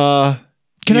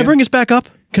 Can I bring us back up?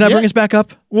 Can I bring us back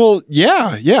up? Well,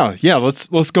 yeah.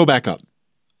 Let's go back up.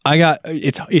 I got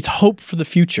it's hope for the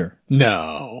future.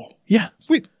 No. Yeah.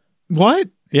 Wait. What?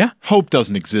 Yeah. Hope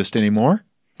doesn't exist anymore.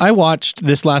 I watched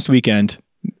this last weekend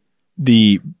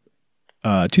the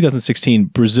 2016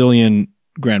 Brazilian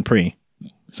Grand Prix.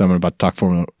 So I'm about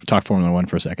to talk Formula One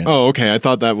for a second. Oh, okay. I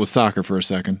thought that was soccer for a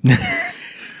second.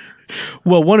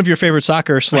 Well, one of your favorite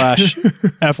soccer /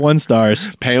 F1 stars,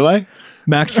 Pele,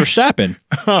 Max Verstappen.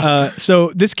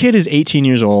 So this kid is 18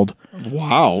 years old.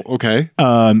 Wow. Okay.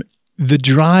 The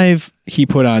drive he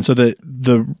put on, so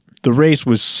the race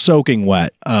was soaking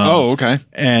wet. Okay.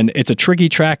 And it's a tricky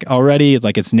track already.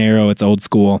 It's narrow. It's old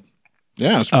school.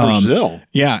 Yeah, it's Brazil.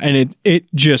 Yeah, and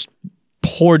it just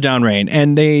poured down rain,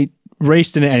 and they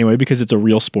raced in it anyway because it's a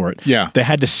real sport. Yeah. They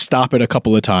had to stop it a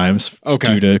couple of times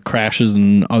due to crashes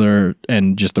and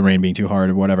just the rain being too hard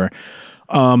or whatever.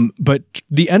 But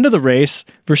the end of the race,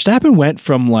 Verstappen went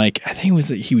from I think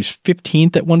he was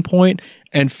 15th at one point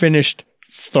and finished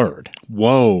 3rd.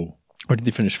 Whoa. Or did they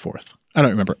finish 4th? I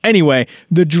don't remember. Anyway,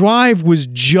 the drive was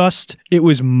it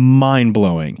was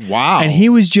mind-blowing. Wow. And he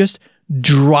was just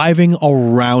driving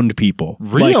around people.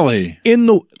 Really? In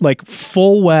the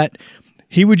full wet.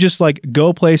 He would just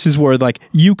go places where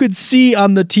you could see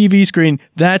on the TV screen,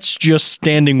 that's just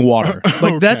standing water.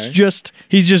 That's just,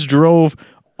 he's just drove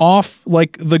off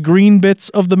the green bits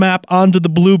of the map onto the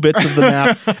blue bits of the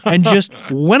map and just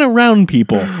went around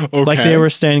people like they were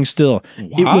standing still. Wow.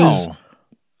 It was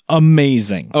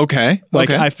amazing. Okay.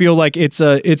 I feel like it's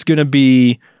going to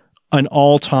be an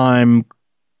all-time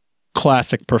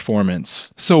classic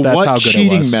performance. So that's what how good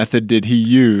cheating it was. method did he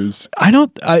use?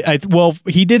 Well,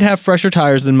 he did have fresher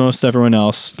tires than most everyone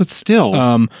else. But still.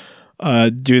 Due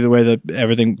to the way that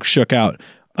everything shook out.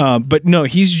 But no,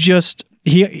 he's just,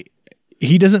 he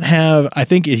doesn't have, I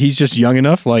think he's just young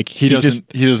enough. He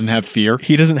doesn't have fear.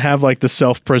 He doesn't have the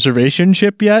self-preservation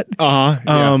chip yet.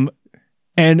 Yeah.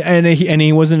 And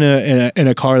he wasn't in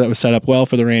a car that was set up well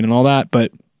for the rain and all that,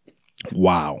 but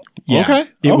wow. Yeah. Okay.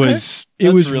 It was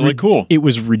really cool. It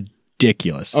was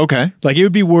ridiculous. Okay. It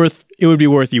would be worth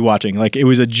you watching. It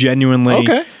was a genuinely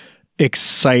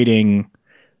exciting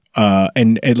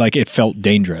and it felt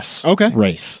dangerous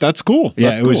race. That's cool.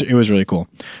 Yeah, it was really cool.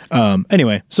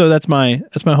 Anyway, so that's my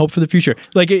hope for the future.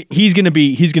 He's gonna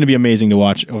be amazing to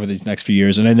watch over these next few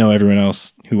years, and I know everyone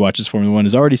else who watches Formula One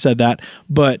has already said that,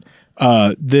 but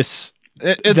it's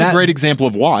a great example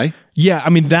of why. Yeah, I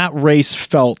mean that race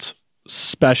felt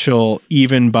special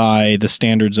even by the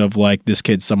standards of this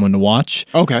kid's someone to watch.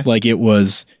 Okay. It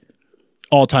was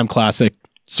all-time classic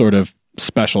sort of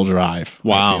special drive.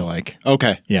 Wow. I feel like.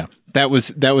 Okay. Yeah. That was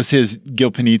his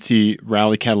Gil Panizzi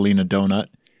Rally Catalina donut.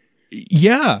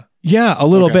 Yeah. Yeah, a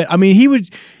little bit. I mean,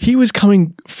 he was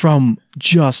coming from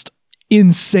just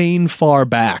insane far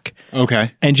back.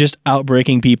 Okay. And just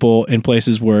outbreaking people in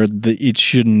places where it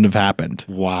shouldn't have happened.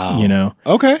 Wow. You know?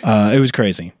 Okay. It was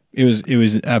crazy. It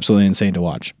was absolutely insane to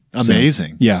watch.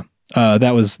 Amazing. So, yeah.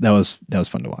 That was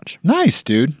fun to watch. Nice,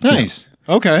 dude. Nice.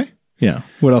 Yeah. Okay. Yeah.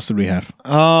 What else did we have?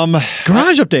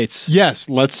 Garage updates. Yes,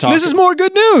 let's talk. This is more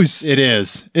good news. It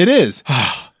is. It is.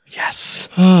 Yes.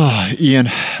 Ian.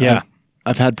 Yeah.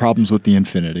 I've had problems with the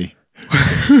Infinity.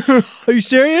 Are you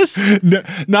serious? No,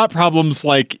 not problems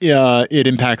like it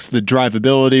impacts the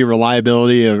drivability,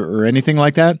 reliability, or anything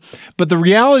like that. But the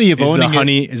reality of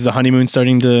owning is the honeymoon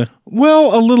starting to?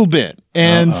 Well, a little bit.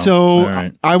 And so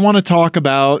right. I want to talk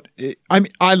about.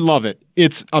 I love it.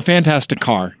 It's a fantastic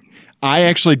car. I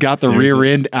actually got the rear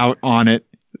end out on it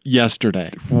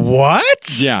yesterday.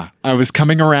 What? Yeah. I was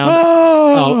coming around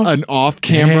an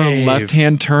off-camera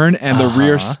left-hand turn, and the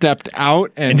rear stepped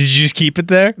out. And did you just keep it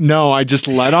there? No, I just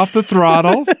let off the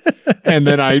throttle, and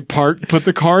then I put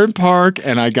the car in park,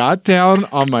 and I got down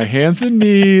on my hands and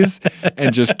knees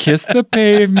and just kissed the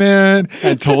pavement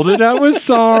and told it I was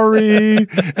sorry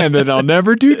and that I'll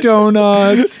never do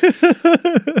donuts.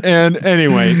 And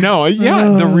anyway,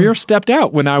 the rear stepped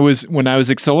out when I was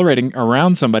accelerating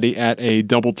around somebody at a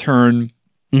double turn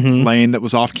lane that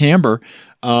was off camber.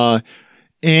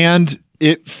 And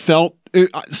it felt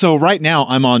so right now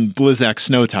I'm on Blizzak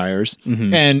snow tires,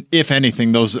 and if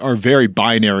anything, those are very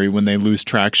binary when they lose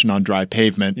traction on dry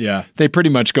pavement. Yeah, they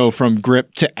pretty much go from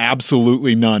grip to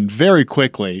absolutely none very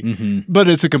quickly. But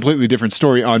it's a completely different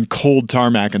story on cold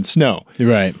tarmac and snow.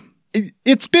 Right.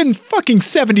 It's been fucking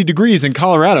 70 degrees in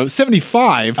Colorado,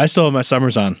 75. I still have my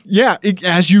summers on. Yeah,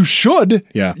 as you should.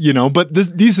 Yeah. You know, but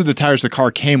these are the tires the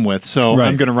car came with, so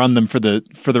I'm going to run them for the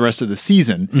rest of the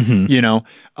season, you know.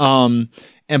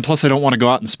 And plus I don't want to go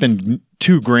out and spend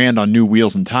 $2,000 on new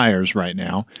wheels and tires right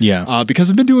now. Yeah. Because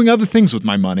I've been doing other things with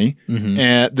my money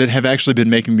that have actually been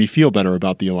making me feel better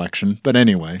about the election. But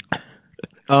anyway.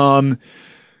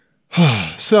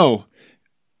 So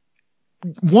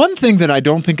one thing that I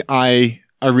don't think I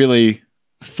really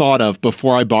thought of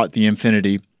before I bought the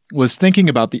Infinity was thinking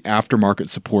about the aftermarket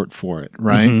support for it,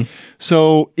 right?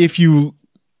 So if you,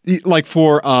 like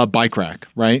for a bike rack,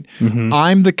 right?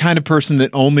 I'm the kind of person that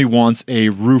only wants a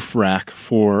roof rack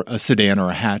for a sedan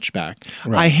or a hatchback.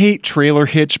 Right. I hate trailer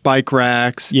hitch bike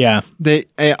racks. Yeah.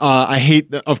 I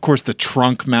hate, of course, the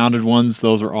trunk mounted ones.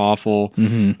 Those are awful.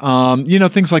 You know,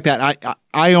 things like that.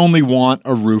 I only want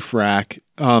a roof rack.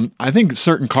 I think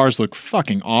certain cars look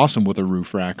fucking awesome with a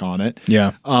roof rack on it.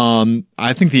 Yeah.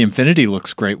 I think the Infinity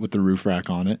looks great with the roof rack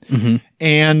on it.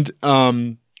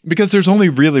 And because there's only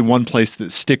really one place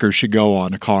that stickers should go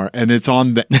on a car, and it's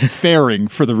on the fairing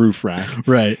for the roof rack.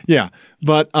 Right. Yeah.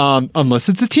 But unless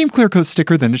it's a Team Clear Coat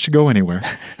sticker, then it should go anywhere.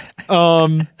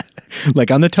 Like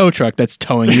on the tow truck that's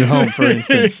towing you home, for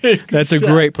instance. Exactly. That's a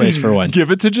great place for one. Give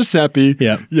it to Giuseppe.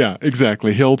 Yeah. Yeah,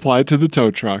 exactly. He'll apply it to the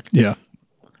tow truck. Yeah.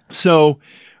 So,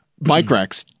 bike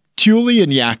racks, Thule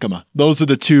and Yakima. Those are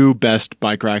the two best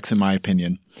bike racks in my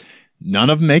opinion. None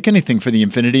of them make anything for the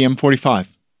Infinity M45.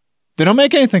 They don't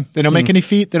make anything. They don't make any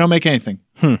feet. They don't make anything.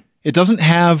 It doesn't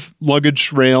have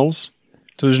luggage rails.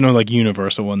 So there's no like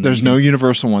universal one. There's no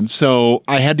universal one. So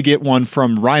I had to get one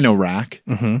from Rhino Rack,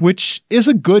 which is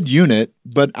a good unit,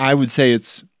 but I would say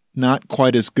it's not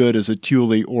quite as good as a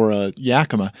Thule or a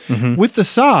Yakima. With the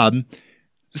Saab,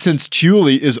 since Thule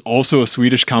is also a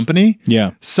Swedish company,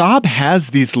 Saab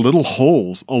has these little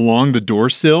holes along the door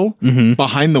sill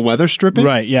behind the weather stripping.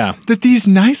 Right, yeah. That these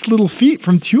nice little feet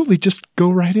from Thule just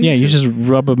go right into. Yeah, you just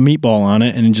rub a meatball on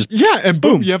it and just... Yeah, and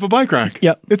boom, you have a bike rack.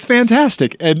 Yep. It's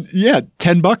fantastic. And yeah,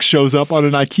 $10 shows up on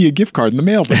an IKEA gift card in the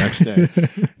mail the next day.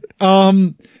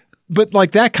 But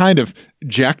like that kind of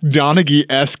Jack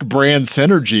Donaghy-esque brand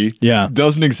synergy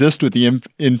doesn't exist with the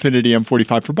Infinity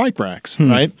M45 for bike racks,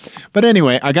 right? But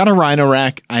anyway, I got a Rhino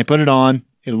rack. I put it on.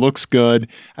 It looks good.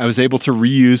 I was able to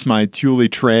reuse my Thule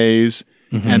trays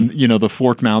and, you know, the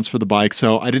fork mounts for the bike.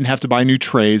 So I didn't have to buy new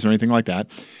trays or anything like that.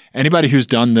 Anybody who's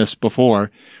done this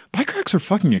before, bike racks are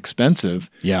fucking expensive.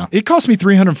 Yeah. It cost me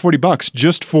 $340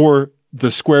 just for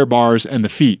the square bars and the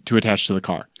feet to attach to the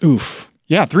car. Oof.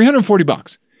 Yeah,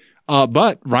 $340.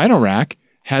 But Rhino Rack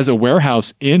has a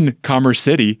warehouse in Commerce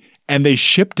City, and they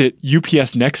shipped it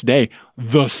UPS next day,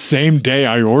 the same day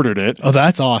I ordered it. Oh,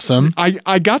 that's awesome.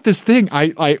 I got this thing.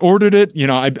 I ordered it. You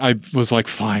know, I was like,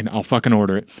 fine, I'll fucking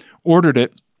order it. Ordered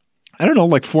it. I don't know,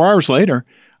 like 4 hours later,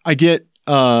 I get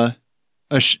like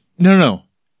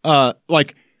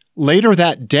later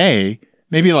that day,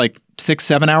 maybe like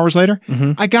 6-7 hours later,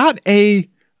 I got a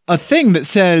thing that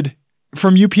said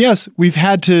from UPS, we've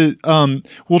had to,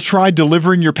 we'll try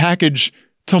delivering your package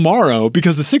tomorrow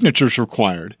because the signature's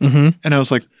required. And I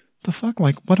was like, the fuck?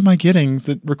 Like, what am I getting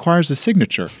that requires a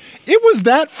signature? It was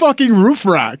that fucking roof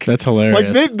rack. That's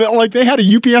hilarious. They had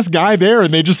a UPS guy there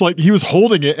and they just like, he was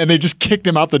holding it and they just kicked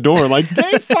him out the door. Like,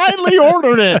 they finally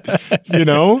ordered it, you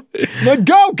know? Like,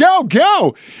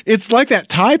 go. It's like that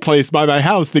Thai place by my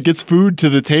house that gets food to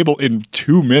the table in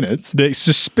 2 minutes.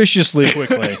 Suspiciously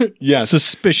quickly. Yes.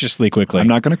 Suspiciously quickly. I'm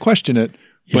not going to question it,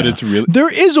 but it's really...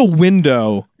 There is a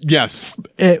window. Yes.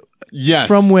 Yes.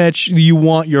 From which you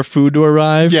want your food to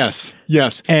arrive. Yes.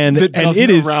 And it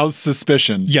doesn't arouse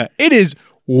suspicion. Yeah. It is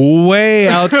way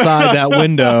outside that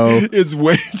window. It's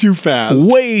way too fast.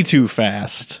 Way too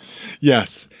fast.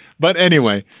 Yes. But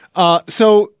anyway,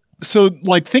 so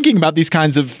like thinking about these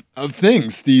kinds of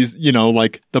things, these, you know,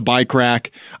 like the bike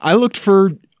rack, I looked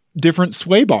for different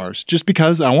sway bars just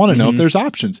because I want to know if there's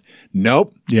options.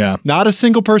 Nope. Yeah. Not a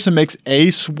single person makes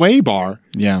a sway bar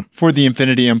for the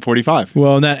Infiniti M45.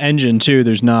 Well, and that engine too,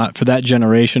 there's not, for that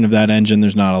generation of that engine,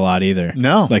 there's not a lot either.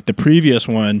 No. Like the previous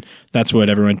one, that's what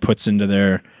everyone puts into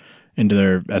their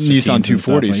S15s Nissan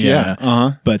 240s.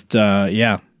 Yeah. But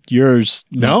yours,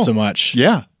 not so much.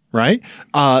 Yeah. Right.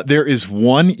 There is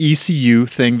one ECU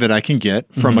thing that I can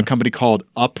get from a company called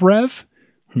UpRev.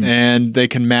 And they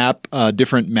can map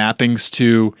different mappings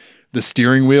to the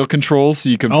steering wheel controls, so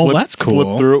you can that's cool.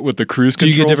 flip through it with the cruise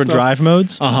control. Do you get different drive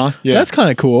modes? Yeah, that's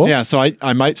kind of cool. Yeah, so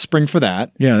I might spring for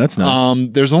that. Yeah, that's nice.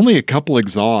 There's only a couple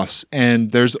exhausts,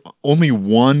 and there's only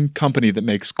one company that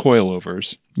makes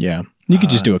coilovers. Yeah, you could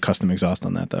just do a custom exhaust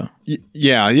on that though.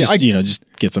 Yeah. Just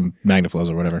get some Magnaflows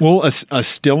or whatever. Well, a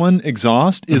Stillen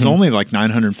exhaust is only like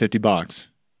 $950.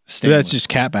 That's just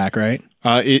catback, right?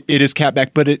 It is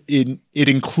catback, but it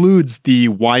includes the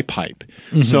Y pipe.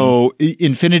 So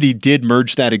Infiniti did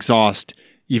merge that exhaust,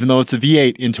 even though it's a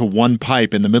V8, into one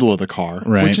pipe in the middle of the car,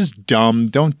 which is dumb.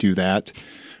 Don't do that,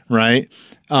 right?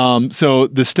 So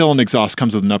the Stillen exhaust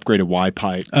comes with an upgraded Y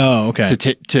pipe. Oh, okay.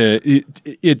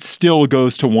 It still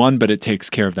goes to one, but it takes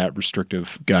care of that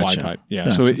restrictive Y pipe. Yeah,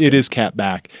 so it is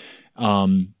catback.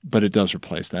 But it does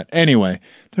replace that. Anyway,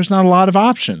 there's not a lot of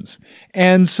options.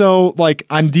 And so like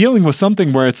I'm dealing with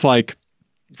something where it's like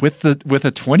with a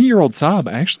 20-year-old Saab,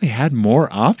 I actually had more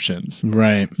options.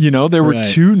 Right. You know, there were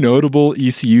two notable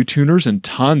ECU tuners and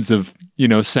tons of, you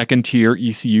know, second tier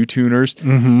ECU tuners.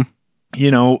 You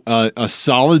know, a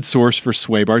solid source for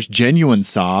sway bars, genuine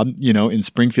Saab, you know, in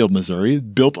Springfield, Missouri,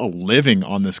 built a living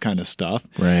on this kind of stuff.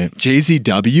 Right.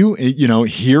 JZW, you know,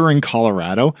 here in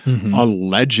Colorado, a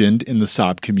legend in the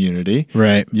Saab community.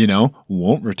 Right. You know,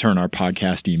 won't return our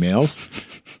podcast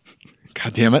emails.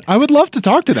 God damn it. I would love to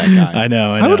talk to that guy. I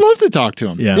know. I would love to talk to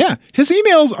him. Yeah. His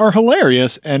emails are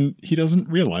hilarious and he doesn't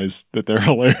realize that they're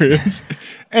hilarious.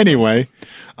 Anyway.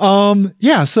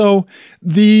 So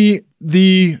the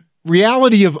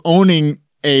reality of owning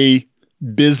a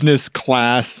business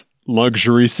class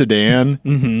luxury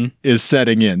sedan is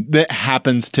setting in that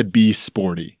happens to be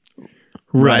sporty.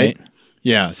 Right?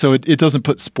 Yeah. So it doesn't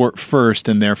put sport first,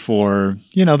 and therefore,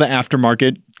 you know, the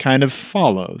aftermarket kind of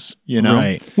follows, you know?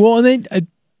 Right. Well, and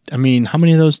I mean, how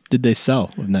many of those did they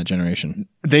sell in that generation?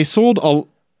 They sold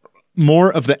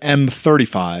more of the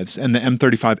M35s and the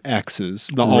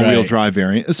M35Xs, the all-wheel drive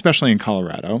variant, especially in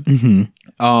Colorado.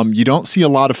 You don't see a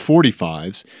lot of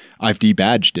 45s. I've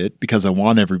debadged it because I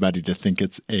want everybody to think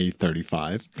it's a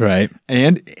 35. Right.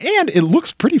 And it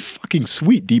looks pretty fucking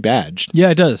sweet debadged. Yeah,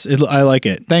 it does. I like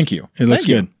it. Thank you. It looks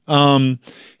good.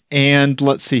 And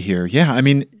let's see here. Yeah, I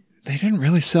mean, they didn't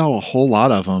really sell a whole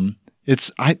lot of them.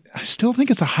 I still think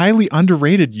it's a highly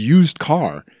underrated used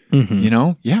car. You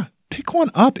know? Yeah. Pick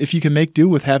one up if you can make do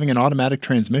with having an automatic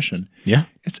transmission. Yeah.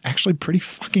 It's actually pretty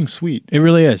fucking sweet. It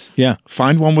really is. Yeah.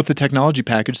 Find one with the technology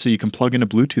package so you can plug in a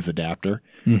Bluetooth adapter.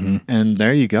 And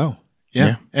there you go.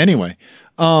 Yeah. Anyway.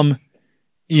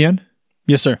 Ian?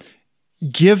 Yes, sir.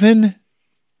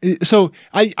 So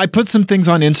I put some things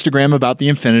on Instagram about the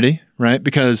Infiniti, right?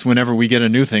 Because whenever we get a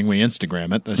new thing, we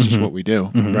Instagram it. That's just what we do,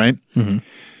 right?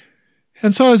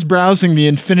 And so I was browsing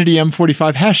the Infiniti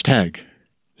M45 hashtag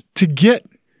to get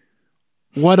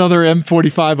what other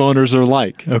M45 owners are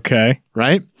like. Okay.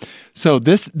 Right? So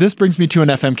this brings me to an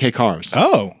FMK Cars.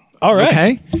 Oh, all right.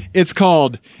 Okay. It's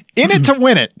called In It to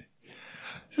Win It.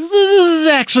 This is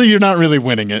actually, you're not really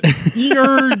winning it.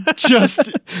 You're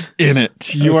just in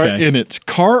it. You are in it.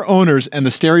 Car owners and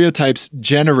the stereotypes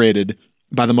generated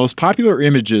by the most popular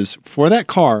images for that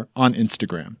car on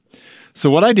Instagram. So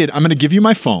what I did, I'm going to give you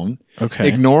my phone. Okay.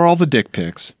 Ignore all the dick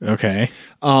pics. Okay.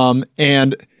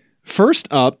 And first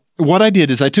up, what I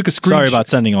did is I took a screenshot. Sorry about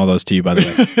sending all those to you, by the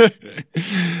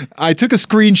way. I took a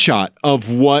screenshot of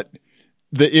what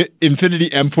the Infinity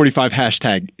M45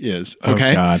 hashtag is.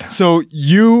 Okay. Oh, God. So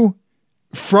you,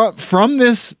 from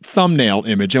this thumbnail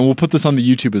image, and we'll put this on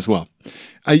the YouTube as well.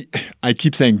 I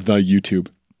keep saying the YouTube.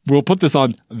 We'll put this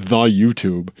on the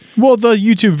YouTube. Well, the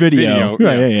YouTube video.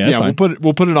 Yeah.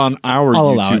 We'll put it on our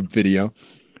YouTube video.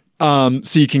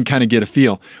 So you can kind of get a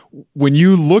feel. When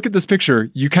you look at this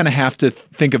picture, you kind of have to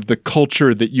think of the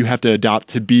culture that you have to adopt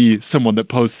to be someone that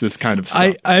posts this kind of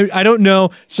stuff. I don't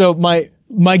know. So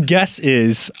my guess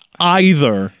is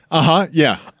either.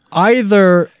 Yeah.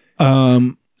 Either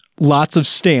lots of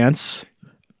stance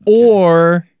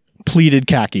or pleated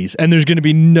khakis, and there's going to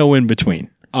be no in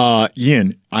between.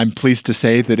 Ian, I'm pleased to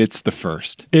say that it's the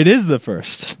first. It is the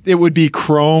first. It would be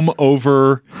chrome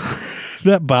over.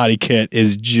 That body kit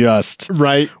is just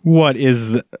right. What is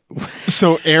the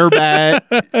so airbags,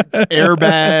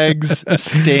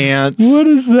 stance. What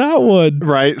is that one?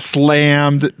 Right,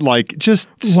 slammed like just.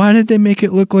 Why did they make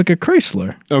it look like a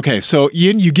Chrysler? Okay, so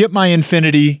Ian, you get my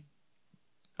Infinity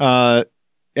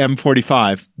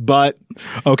M45, but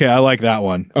okay, I like that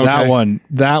one. Okay.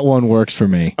 That one works for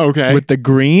me. Okay, with the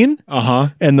green,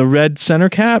 and the red center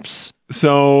caps.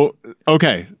 So,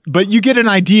 okay. But you get an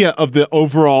idea of the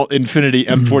overall Infinity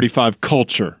M45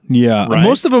 culture. Yeah. Right?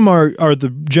 Most of them are the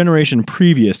generation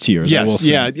previous to yours. Yes.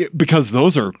 Yeah. Because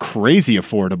those are crazy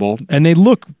affordable. And they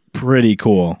look pretty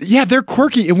cool. Yeah. They're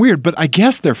quirky and weird, but I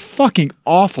guess they're fucking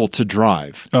awful to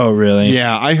drive. Oh, really?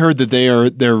 Yeah. I heard that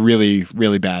they're really,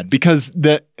 really bad because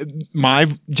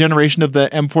my generation of the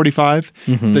M45,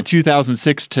 the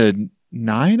 2006 to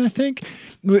 9, I think,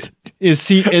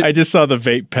 I just saw the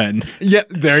vape pen. Yeah,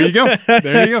 there you go.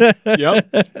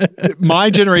 Yep.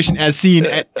 My generation as seen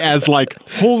as like,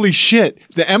 holy shit,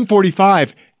 the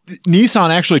M45, Nissan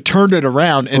actually turned it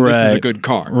around and this is a good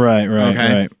car.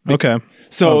 Right. Okay.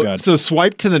 So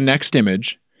swipe to the next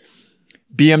image,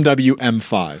 BMW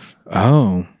M5.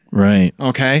 Oh, right.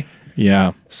 Okay.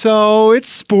 Yeah. So it's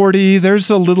sporty.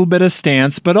 There's a little bit of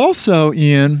stance, but also,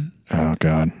 Ian. Oh,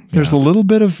 God. There's a little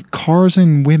bit of cars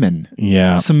and women.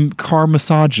 Yeah. Some car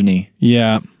misogyny.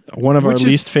 Yeah. One of our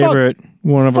least favorite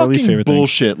things.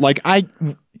 Bullshit. Like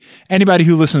anybody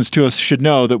who listens to us should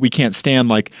know that we can't stand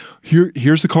like,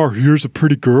 here's a car, here's a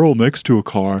pretty girl next to a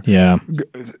car. Yeah.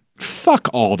 Fuck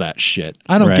all that shit.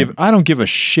 I don't give a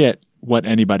shit what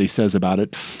anybody says about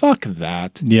it. Fuck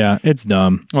that. Yeah, it's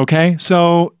dumb. Okay,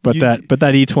 so that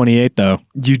E28 though,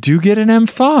 you do get an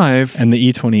M5 and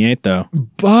the E28 though.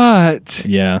 But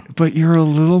you're a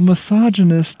little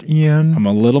misogynist, Ian. I'm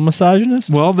a little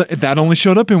misogynist. Well, that only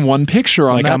showed up in one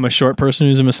picture. I'm a short person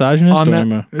who's a misogynist,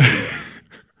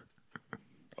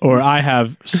 or I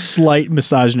have slight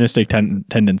misogynistic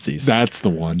tendencies. That's the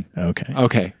one.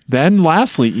 Okay. Then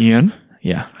lastly, Ian.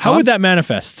 Yeah. How would that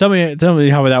manifest? Tell me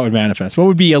how that would manifest. What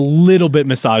would be a little bit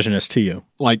misogynist to you?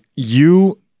 Like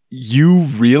you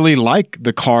really like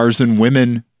the cars and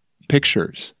women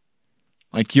pictures.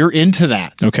 Like you're into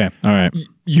that. Okay. All right.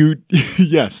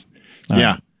 Yes. All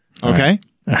yeah. Right. Okay.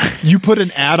 Right. You put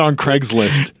an ad on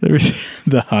Craigslist. There's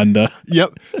the Honda.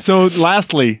 Yep. So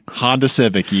lastly, Honda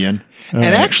Civic, Ian. All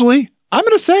and actually, I'm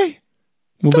going to say,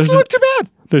 doesn't look too bad.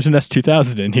 There's an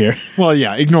S2000 in here. Well,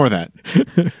 yeah, ignore that.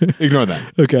 Ignore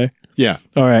that. Okay. Yeah.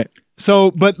 All right.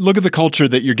 So, but look at the culture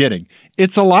that you're getting.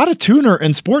 It's a lot of tuner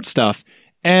and sports stuff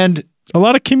and a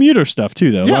lot of commuter stuff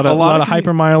too, though. Yeah, a lot of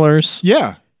hypermilers.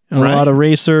 Yeah. A lot of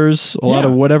racers, a lot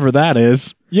of whatever that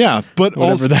is. Yeah, but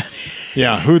whatever also that is.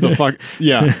 Yeah, who the fuck?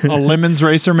 Yeah, a Lemons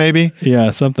racer maybe?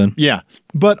 Yeah, something. Yeah.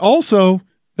 But also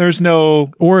there's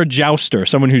no... Or a jouster,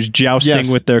 someone who's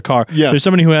jousting with their car. Yeah. There's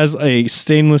somebody who has a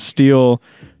stainless steel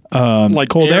like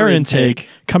cold air intake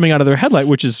coming out of their headlight,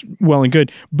 which is well and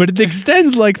good, but it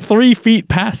extends like 3 feet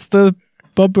past the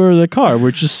bumper of the car,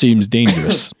 which just seems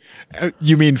dangerous.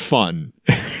 You mean fun?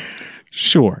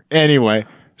 Sure. Anyway,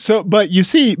 so but you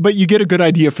get a good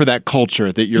idea for that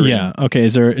culture that you're in. Yeah. Okay.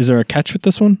 Is there a catch with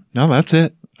this one? No, that's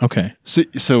it. Okay.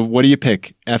 So what do you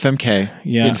pick? FMK,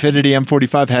 Infinity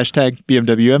M45 hashtag,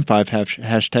 BMW M5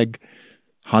 hashtag,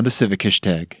 Honda Civic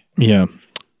hashtag. Yeah.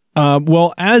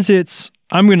 Well,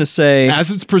 I'm going to say as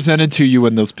it's presented to you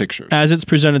in those pictures. As it's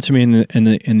presented to me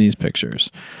in these pictures.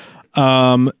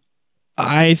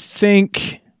 I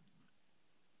think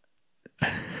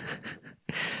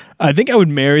I would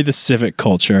marry the Civic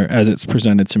culture as it's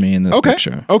presented to me in this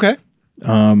picture. Okay.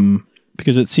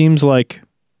 Because it seems like,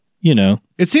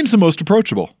 it seems the most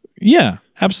approachable. Yeah,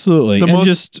 absolutely. The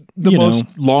most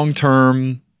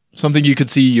long-term, something you could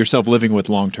see yourself living with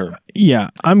long-term.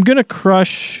 Yeah. I'm going to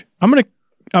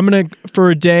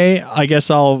for a day, I guess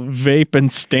I'll vape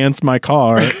and stance my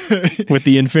car with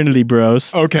the Infinity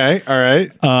Bros. Okay, all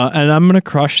right. And I'm going to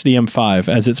crush the M5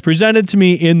 as it's presented to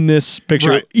me in this picture,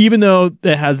 right. Even though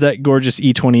it has that gorgeous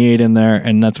E28 in there,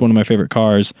 and that's one of my favorite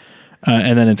cars.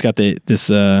 And then it's got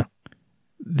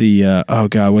oh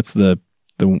God, what's the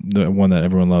one that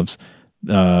everyone loves?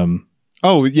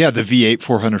 Oh, yeah, the V8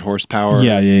 400 horsepower.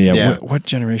 Yeah. What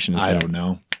generation is that? I don't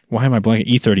know. Why am I blanking?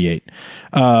 E38.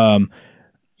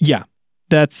 Yeah,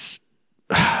 that's...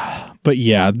 But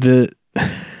yeah, the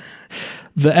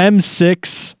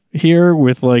M6 here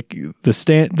with like the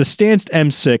stanced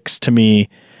M6 to me,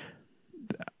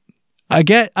 I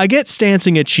get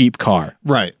stancing a cheap car.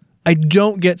 Right. I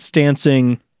don't get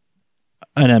stancing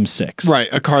an M6. Right,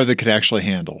 a car that could actually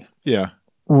handle. Yeah.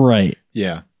 Right.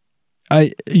 Yeah.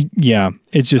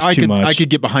 It's just too much. I could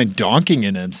get behind donking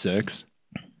an M6.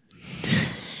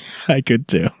 I could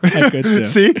too.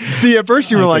 See, at first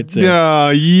you were like, no,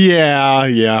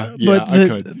 yeah. But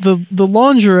the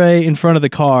lingerie in front of the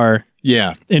car,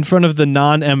 in front of the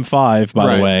non-M5,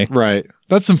 by the way. Right.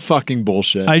 That's some fucking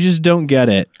bullshit. I just don't get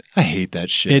it. I hate that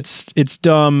shit. It's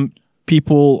dumb.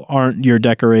 People aren't your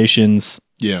decorations.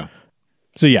 Yeah.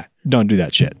 So yeah, don't do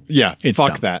that shit. Yeah, it's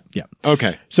fuck dumb. that. Yeah.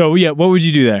 Okay. So yeah, what would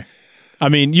you do there? I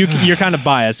mean, you're kind of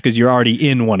biased because you're already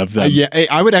in one of them. Yeah,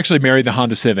 I would actually marry the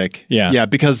Honda Civic. Yeah,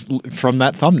 because from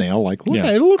that thumbnail, like, look,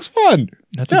 it looks fun.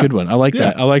 That's a good one. I like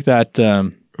that. I like that.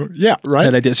 Yeah, right.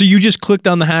 That idea. So you just clicked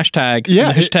on the hashtag.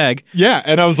 Yeah, the hashtag.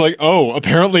 And I was like, oh,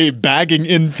 apparently bagging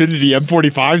Infinity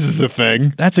M45s is a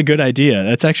thing. That's a good idea.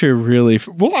 That's actually really.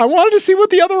 Well, I wanted to see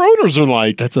what the other owners are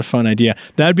like. That's a fun idea.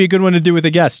 That'd be a good one to do with a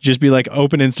guest. Just be like,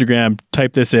 open Instagram,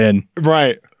 type this in.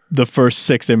 Right. The first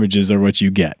 6 images are what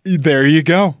you get. There you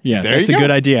go. Yeah, that's a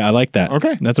good idea. I like that.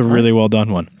 Okay. That's a really well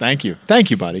done one. Thank you,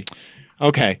 buddy.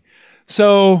 Okay.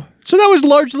 So that was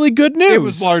largely good news. It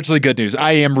was largely good news.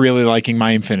 I am really liking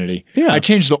my Infinity. Yeah. I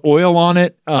changed the oil on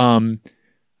it.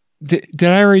 Did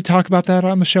I already talk about that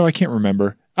on the show? I can't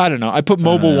remember. I don't know. I put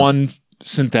Mobil 1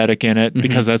 synthetic in it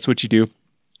because that's what you do.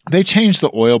 They changed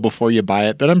the oil before you buy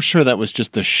it, but I'm sure that was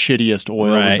just the shittiest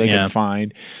oil that they could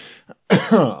find.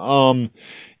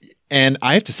 And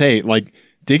I have to say, like,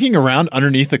 digging around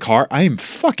underneath the car, I am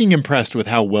fucking impressed with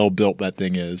how well built that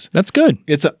thing is. That's good.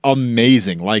 It's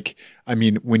amazing. Like, I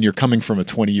mean, when you're coming from a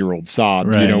 20-year-old Saab,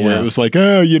 right, where it was like,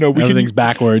 oh, everything's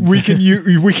backwards. We can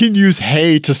use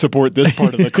hay to support this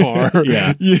part of the car.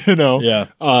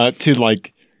 To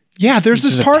like, there's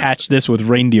this part. Attach this with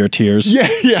reindeer tears. Yeah,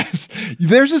 yes.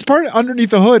 There's this part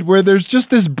underneath the hood where there's just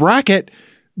this bracket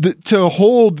to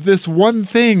hold this one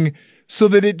thing so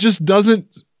that it just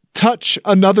doesn't touch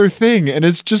another thing. And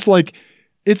it's just like,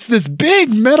 it's this big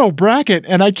metal bracket,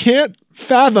 and I can't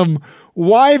fathom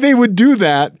why they would do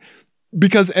that,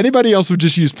 because anybody else would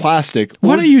just use plastic.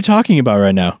 What are you talking about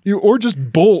right now? Or just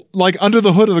bolt like under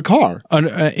the hood of the car.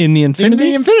 In the Infinity? In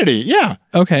the Infinity, yeah.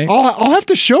 Okay. I'll have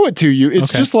to show it to you. It's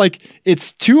just like,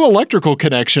 it's 2 electrical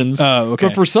connections. Oh, okay.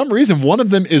 But for some reason, one of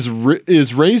them is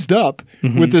raised up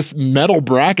with this metal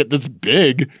bracket that's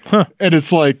big. Huh. And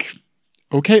it's like,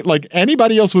 okay, like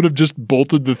anybody else would have just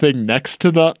bolted the thing next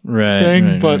to the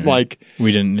thing, but like we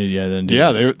didn't.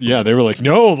 They were like,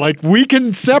 no, like we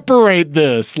can separate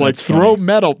this. Like throw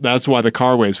metal. That's why the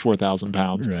car weighs 4,000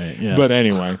 pounds. Right. Yeah. But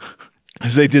anyway,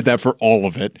 because they did that for all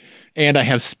of it, and I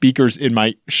have speakers in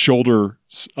my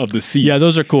shoulders of the seats. Yeah,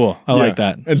 those are cool. I like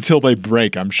that. Until they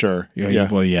break, I'm sure.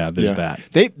 Yeah. Well, there's that.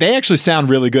 They actually sound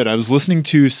really good. I was listening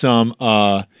to some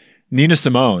Nina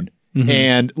Simone.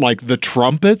 And like the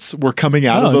trumpets were coming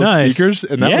out of those speakers,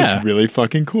 and that was really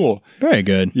fucking cool. Very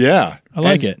good. Yeah. I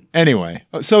like it. Anyway,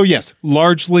 so yes,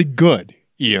 largely good,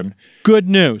 Ian. Good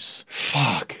news.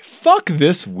 Fuck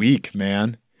this week,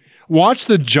 man. Watch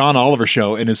the John Oliver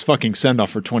show and his fucking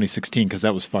send-off for 2016, because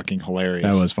that was fucking hilarious.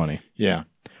 That was funny. Yeah.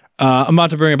 I'm about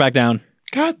to bring it back down.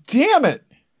 God damn it.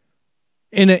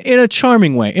 In a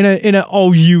charming way.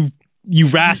 You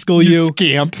rascal, you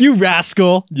scamp. You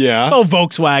rascal. Yeah. Oh,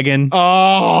 Volkswagen.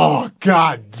 Oh,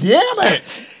 god damn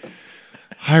it.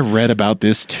 I read about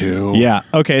this too. Yeah.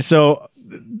 Okay, so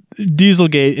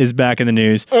Dieselgate is back in the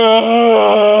news.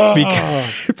 Why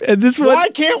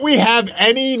can't we have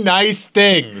any nice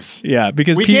things? Yeah,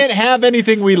 because we can't have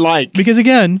anything we like. Because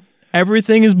again,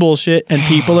 everything is bullshit and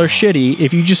people are shitty.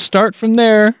 If you just start from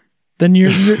there, then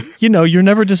you're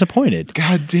never disappointed.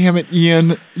 God damn it,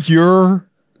 Ian. You're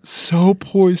so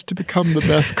poised to become the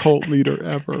best cult leader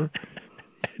ever.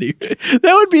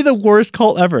 That would be the worst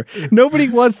cult ever. Nobody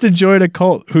wants to join a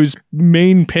cult whose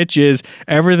main pitch is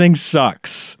everything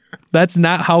sucks. That's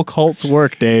not how cults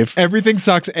work, Dave. Everything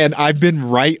sucks, and I've been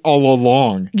right all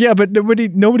along. Yeah, but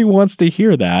nobody wants to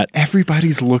hear that.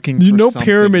 Everybody's looking for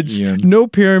something, Ian. No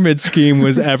pyramid scheme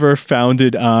was ever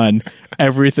founded on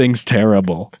everything's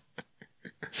terrible.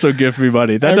 So give me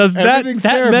money. That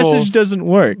message doesn't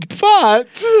work. But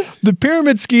the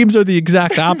pyramid schemes are the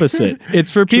exact opposite.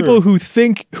 It's for people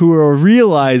who are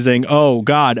realizing, oh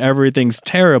God, everything's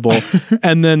terrible.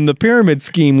 And then the pyramid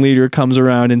scheme leader comes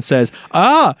around and says,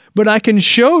 but I can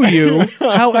show you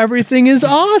how everything is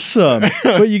awesome.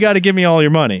 But you got to give me all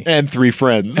your money. And 3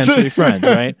 friends.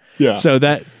 Right? Yeah. So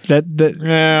I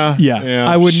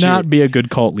would not be a good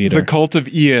cult leader. The cult of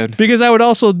Ian. Because I would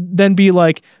also then be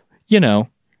like, don't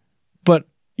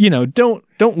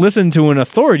listen to an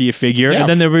authority figure, and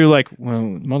then they'll be like, well,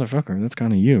 motherfucker, that's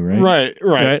kind of you, right?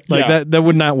 Right. Like that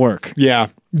would not work. Yeah.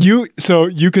 So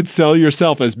you could sell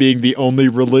yourself as being the only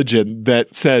religion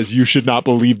that says you should not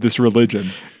believe this religion.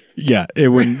 Yeah, it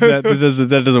wouldn't. that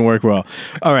doesn't work well.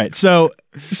 All right. So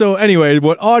anyway,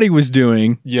 what Audie was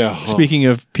doing. Yeah. Speaking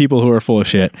of people who are full of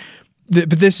shit,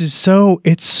 but this is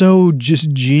it's so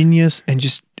just genius and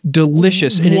just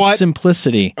delicious in its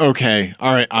simplicity. Okay.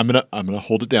 All right. I'm gonna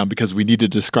hold it down because we need to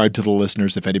describe to the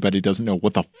listeners, if anybody doesn't know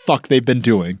what the fuck they've been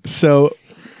doing. So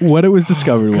what it was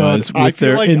discovered was I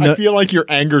feel like your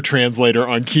anger translator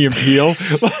on Key and Peele.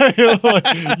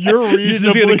 You're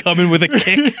just gonna come in with a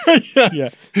kick.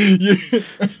 Yes.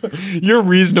 You're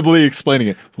reasonably explaining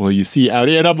it. Well, you see,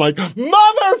 Audi, and I'm like,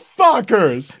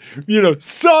 motherfuckers!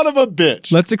 Son of a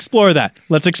bitch. Let's explore that.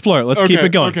 Let's keep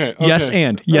it going. Okay. Yes,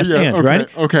 and right?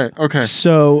 Okay.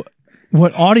 So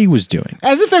what Audi was doing,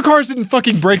 as if their cars didn't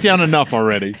fucking break down enough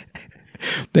already.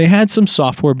 They had some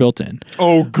software built in.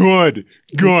 Oh, good.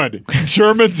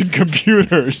 Germans and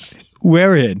computers.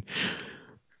 Wherein,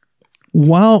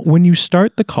 when you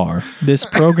start the car, this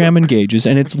program engages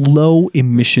and it's low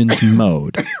emissions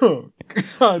mode. Oh,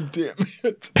 God damn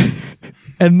it.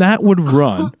 And that would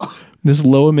run. This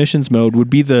low emissions mode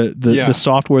would be the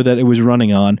software that it was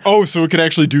running on. Oh, so it could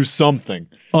actually do something.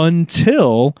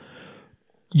 Until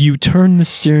you turn the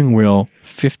steering wheel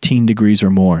 15 degrees or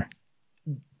more.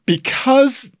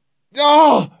 Because,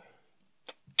 God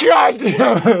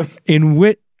damn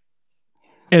it.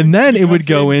 And then it would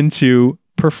go into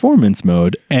performance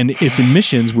mode and its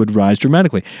emissions would rise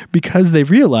dramatically because they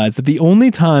realized that the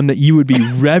only time that you would be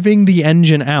revving the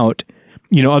engine out,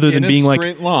 other than being like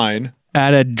straight line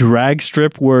at a drag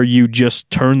strip where you just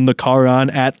turn the car on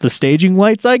at the staging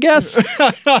lights, I guess.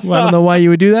 Well, I don't know why you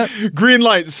would do that. Green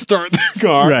light, start the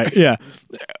car. Right, yeah.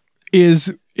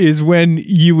 Is when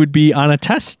you would be on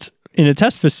in a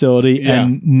test facility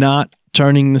and not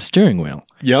turning the steering wheel.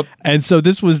 Yep. And so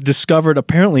this was discovered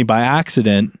apparently by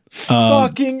accident.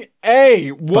 Fucking A.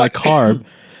 What? By Karl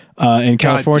in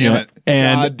California.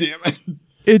 God damn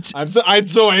it. I'm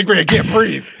so angry I can't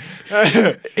breathe.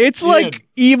 It's like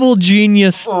evil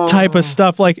genius type of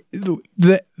stuff. Like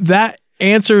that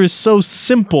answer is so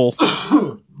simple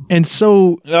and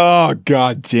so. Oh,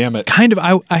 God damn it. Kind of.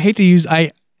 I hate to use.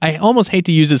 I almost hate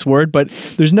to use this word, but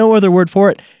there's no other word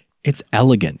for it. It's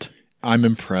elegant. I'm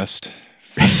impressed.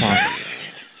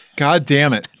 God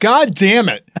damn it.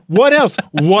 What else?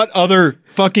 What other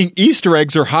fucking Easter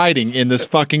eggs are hiding in this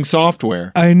fucking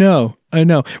software? I know.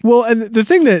 Well, and the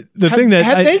thing that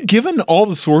have they given all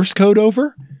the source code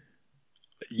over?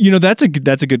 That's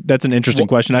an interesting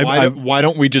question. Why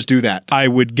don't we just do that? I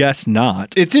would guess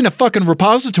not. It's in a fucking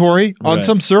repository on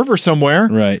some server somewhere.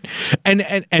 Right.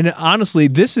 And honestly,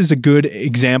 this is a good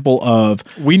example of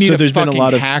we need a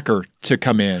fucking hacker to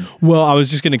come in. Well, I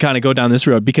was just going to kind of go down this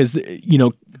road because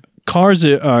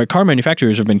car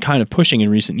manufacturers have been kind of pushing in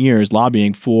recent years,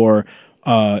 lobbying for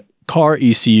car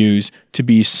ECUs to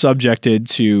be subjected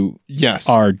to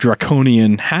our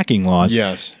draconian hacking laws.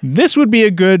 Yes. This would be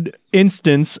a good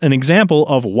instance, an example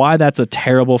of why that's a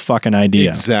terrible fucking idea.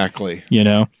 Exactly.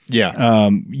 Yeah.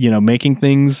 Making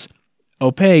things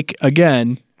opaque,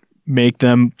 again, make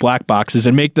them black boxes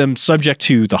and make them subject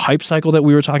to the hype cycle that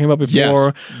we were talking about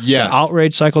before. Yes. The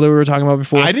outrage cycle that we were talking about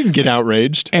before. I didn't get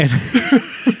outraged. And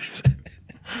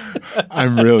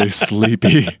I'm really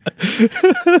sleepy.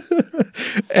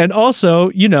 And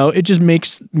also, it just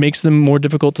makes them more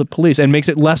difficult to police and makes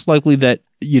it less likely that,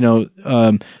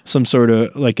 some sort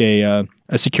of like a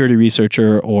security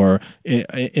researcher or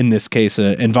in this case,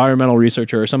 an environmental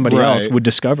researcher or somebody else would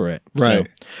discover it. Right.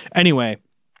 So, anyway.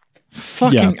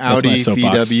 Fucking Audi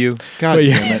VW. God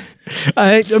damn it.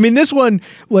 I mean, this one,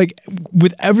 like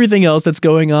with everything else that's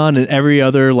going on and every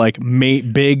other like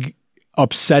big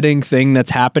upsetting thing that's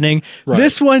happening. Right.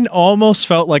 This one almost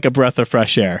felt like a breath of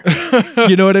fresh air.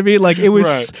 You know what I mean? Like it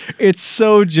was, it's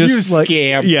so just you like,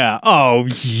 scamp. Yeah. Oh,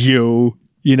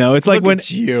 you know, it's like when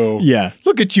you, yeah,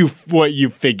 look at you, what you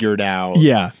figured out.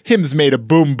 Yeah. Him's made a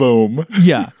boom boom.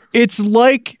 Yeah. It's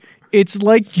like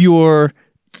you're,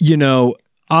 you know,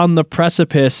 on the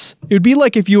precipice. It would be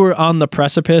like if you were on the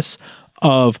precipice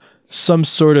of some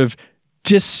sort of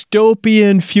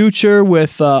dystopian future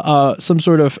with some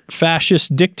sort of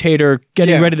fascist dictator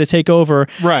getting ready to take over.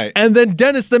 Right. And then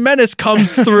Dennis the Menace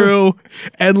comes through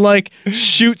and like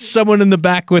shoots someone in the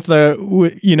back with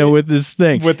this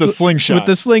thing. With the slingshot. With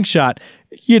the slingshot.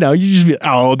 You know, you just be,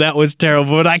 oh, that was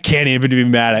terrible, but I can't even be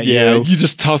mad at you. Yeah, you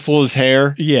just tussle his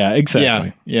hair. Yeah,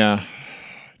 exactly. Yeah.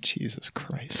 Jesus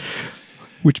Christ.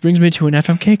 Which brings me to an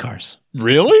FMK Cars.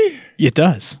 Really? It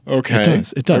does. Okay.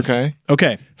 It does.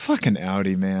 Okay. Fucking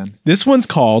Audi, man. This one's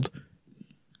called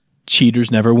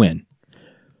Cheaters Never Win.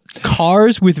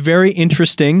 Cars with very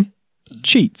interesting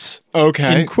cheats.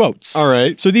 Okay. In quotes. All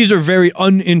right. So these are very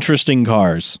uninteresting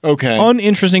cars. Okay.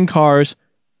 Uninteresting cars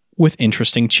with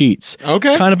interesting cheats.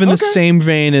 Okay. Kind of in the same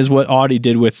vein as what Audi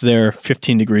did with their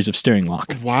 15 degrees of steering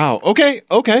lock. Wow. Okay.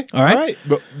 All right.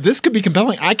 But this could be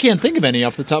compelling. I can't think of any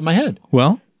off the top of my head.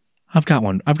 Well, I've got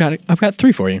one. I've got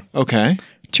three for you. Okay.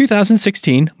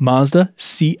 2016 Mazda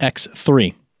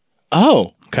CX-3.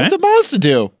 Oh. Okay. What's a Mazda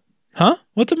do? Huh?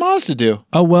 What's a Mazda do?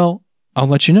 Oh, well, I'll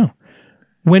let you know.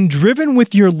 When driven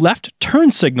with your left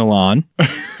turn signal on,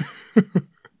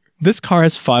 this car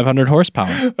has 500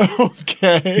 horsepower.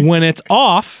 Okay. When it's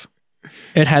off,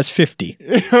 it has 50.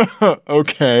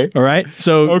 Okay. All right?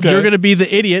 So you're going to be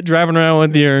the idiot driving around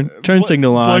with your turn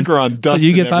signal on. Blinker on, dust.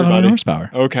 You get 500 horsepower.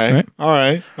 Okay. All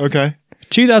right. Okay.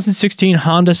 2016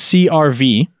 Honda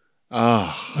CR-V.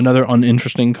 Oh. Another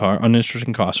uninteresting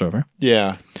crossover.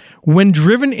 Yeah. When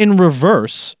driven in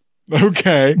reverse,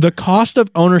 the cost of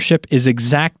ownership is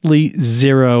exactly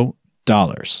 $0.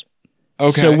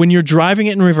 Okay. So when you're driving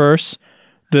it in reverse,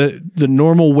 the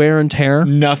normal wear and tear,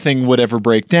 nothing would ever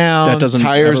break down. That doesn't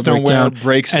tires don't wear, down.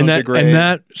 brakes don't degrade. And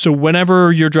that so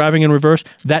whenever you're driving in reverse,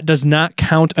 that does not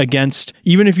count against,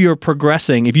 even if you're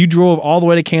progressing. If you drove all the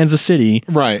way to Kansas City,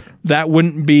 right, that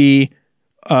wouldn't be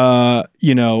I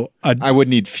would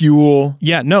need fuel.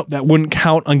 Yeah, no, that wouldn't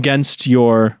count against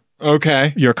your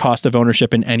cost of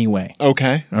ownership in any way.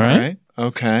 Okay. All right.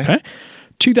 Okay.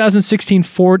 2016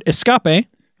 Ford Escape.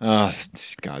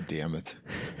 God damn it.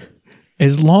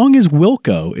 As long as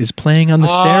Wilco is playing on the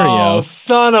stereo. Oh,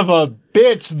 son of a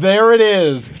bitch. There it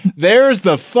is. There's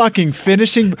the fucking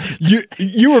finishing.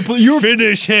 You were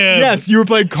finish him. Yes, you were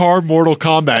playing Car Mortal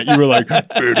Kombat. You were like,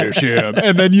 finish him.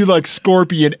 And then you like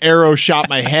Scorpion arrow shot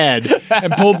my head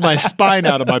and pulled my spine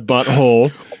out of my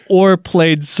butthole. Or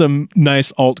played some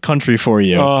nice alt country for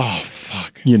you. Oh,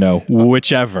 fuck. You know,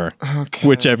 whichever. Okay.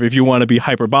 Whichever. If you want to be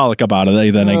hyperbolic about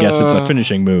it, then I guess it's a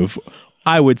finishing move.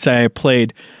 I would say I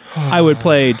played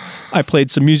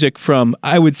some music from,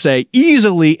 I would say,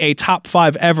 easily a top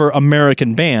 5 ever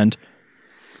American band.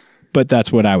 But that's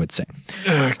what I would say.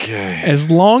 Okay. As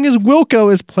long as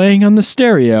Wilco is playing on the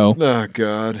stereo. Oh,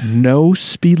 God. No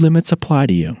speed limits apply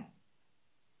to you.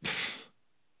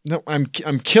 No, I'm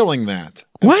killing that.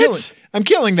 I'm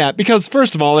killing that because,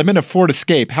 first of all, I'm in a Ford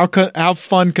Escape. How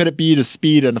fun could it be to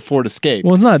speed in a Ford Escape?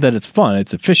 Well, it's not that it's fun.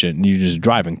 It's efficient. And you're just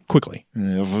driving quickly.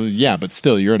 Yeah, but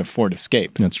still, you're in a Ford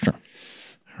Escape. That's true.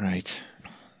 Right.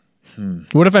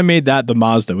 What if I made that the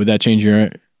Mazda? Would that change your...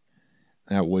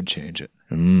 That would change it.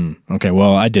 Okay,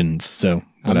 well, I didn't, so... Whatever.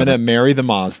 I'm going to marry the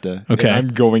Mazda. Okay. And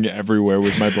I'm going everywhere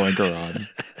with my blinker on.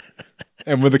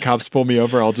 And when the cops pull me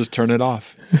over, I'll just turn it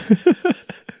off.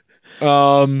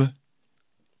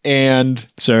 And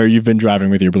sir, you've been driving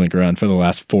with your blinker on for the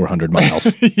last 400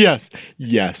 miles. Yes.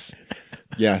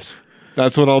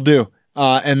 That's what I'll do.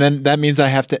 And then that means I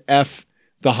have to F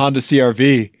the Honda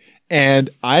CR-V. And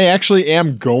I actually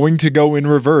am going to go in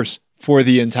reverse for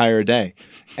the entire day.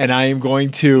 And I am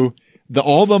going to,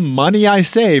 all the money I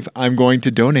save, I'm going to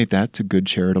donate that to good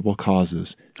charitable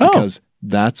causes. Because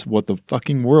that's what the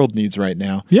fucking world needs right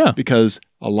now. Yeah. Because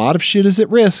a lot of shit is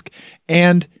at risk.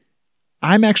 And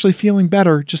I'm actually feeling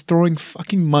better just throwing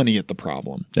fucking money at the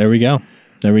problem. There we go.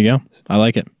 I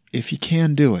like it. If you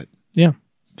can do it. Yeah.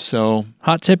 So,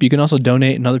 hot tip, you can also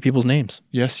donate in other people's names.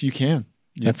 Yes, you can.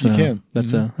 That's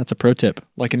a pro tip.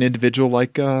 Like an individual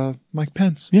like Mike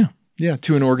Pence. Yeah. Yeah,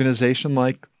 to an organization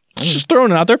like just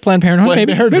throwing it out there, Planned Parenthood.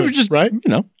 Maybe just right,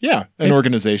 Yeah, an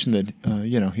organization that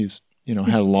he's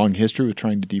had a long history with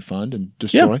trying to defund and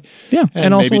destroy. Yeah.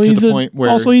 And also maybe to the point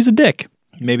where he's a dick.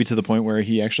 Maybe to the point where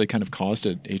he actually kind of caused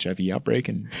an HIV outbreak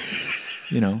and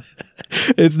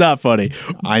It's not funny.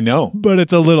 I know. But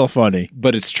it's a little funny.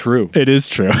 But it's true. It is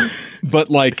true. But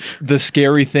like the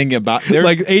scary thing about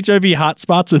like HIV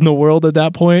hotspots in the world at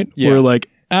that point were like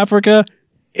Africa,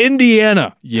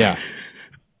 Indiana. Yeah.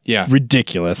 Yeah.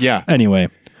 Ridiculous. Yeah. Anyway.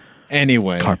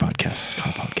 Car podcast.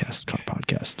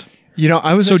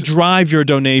 I was drive your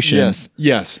donation.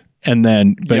 Yes. And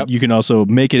then, but you can also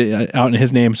make it out in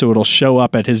his name so it'll show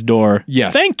up at his door.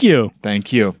 Yes. Thank you.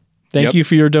 Thank you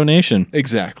for your donation.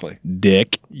 Exactly.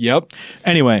 Dick. Yep.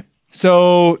 Anyway.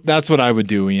 So that's what I would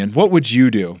do, Ian. What would you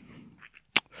do?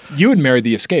 You would marry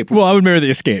the Escape. Well, I would marry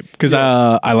the Escape because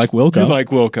I like Wilco. You like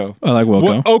Wilco. I like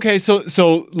Wilco. Okay,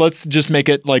 so let's just make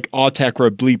it like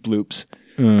Autechra bleep loops.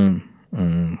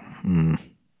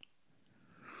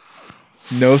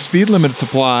 No speed limit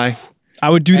supply. I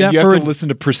would do that. You have to listen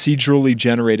to procedurally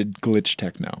generated glitch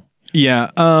techno. Yeah.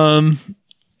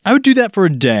 I would do that for a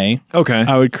day. Okay.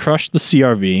 I would crush the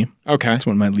CRV. Okay. It's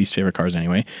one of my least favorite cars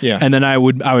anyway. Yeah. And then I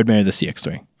would marry the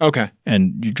CX-3. Okay.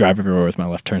 And you drive everywhere with my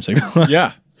left turn signal.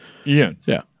 Yeah. Ian.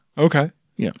 Yeah. Okay.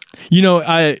 Yeah.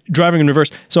 I driving in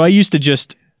reverse. So I used to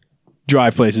just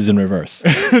drive places in reverse.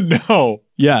 No.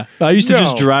 Yeah. I used to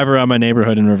just drive around my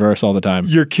neighborhood in reverse all the time.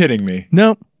 You're kidding me.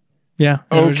 No. Yeah.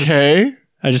 Okay.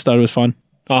 I just thought it was fun.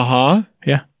 Uh-huh.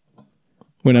 Yeah.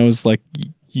 When I was like,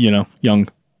 young.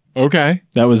 Okay.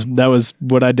 That was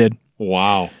what I did.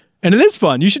 Wow. And it is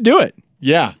fun. You should do it.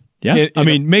 Yeah. Yeah.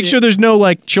 Make sure there's no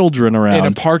like children around. In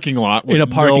a parking lot with no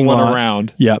one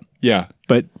around. Yep. Yeah.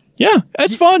 But yeah,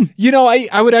 it's fun.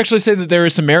 I would actually say that there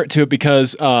is some merit to it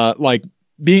because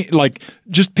being like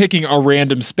just picking a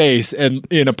random space and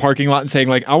in a parking lot and saying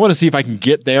like, I want to see if I can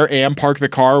get there and park the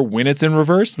car when it's in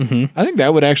reverse. Mm-hmm. I think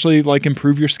that would actually like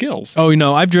improve your skills. Oh,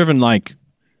 I've driven like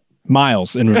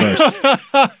miles in reverse.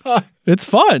 It's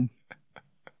fun.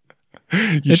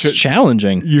 It's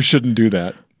challenging. You shouldn't do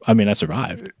that. I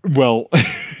survived. Well,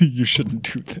 you shouldn't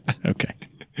do that. Okay.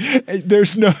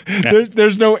 There's no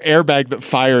airbag that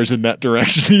fires in that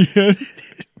direction.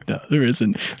 No, there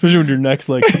isn't. Especially when your neck's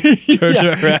like turned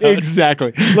around.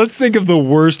 Exactly. Let's think of the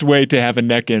worst way to have a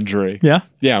neck injury. Yeah?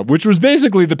 Yeah, which was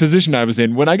basically the position I was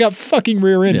in when I got fucking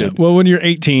rear-ended. Yeah. Well, when you're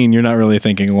 18, you're not really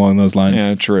thinking along those lines.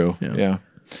 Yeah, true. Yeah.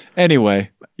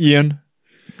 Anyway, Ian.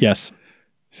 Yes.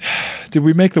 Did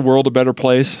we make the world a better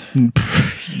place? No.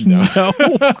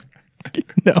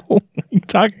 No. What are you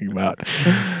talking about?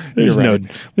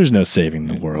 There's no saving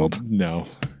the world. No.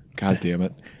 God damn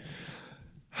it.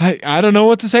 I don't know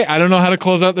what to say. I don't know how to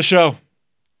close out the show.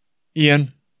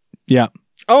 Ian. Yeah.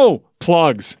 Oh,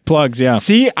 plugs. Plugs, yeah.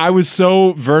 See, I was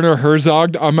so Werner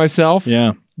Herzogged on myself.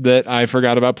 Yeah. That I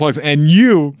forgot about plugs. And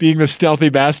you, being the stealthy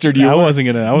bastard you I wasn't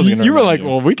gonna You were like,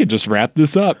 well, we can just wrap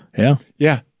this up. Yeah.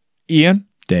 Yeah. Ian.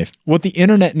 Dave. What the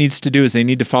internet needs to do is they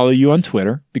need to follow you on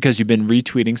Twitter because you've been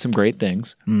retweeting some great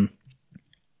things.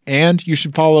 And you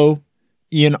should follow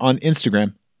Ian on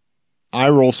Instagram. I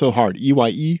roll so hard.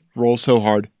 EYE roll so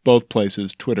hard. Both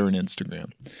places, Twitter and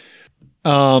Instagram.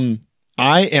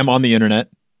 I am on the internet.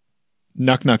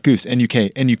 Nuck Goose.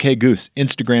 NUK Goose.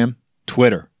 Instagram,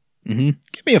 Twitter.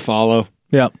 Give me a follow.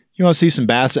 Yeah. You want to see some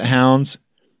basset hounds?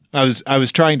 I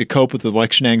was trying to cope with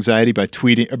election anxiety by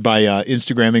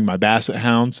Instagramming my basset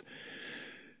hounds.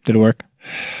 Did it work?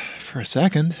 For a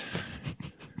second.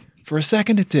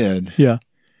 It did. Yeah.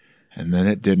 And then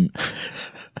it didn't.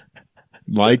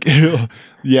 Like Jeremy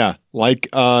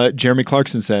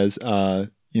Clarkson says,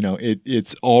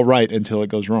 it's all right until it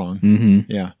goes wrong.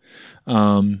 Mm-hmm. Yeah.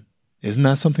 Isn't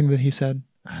that something that he said?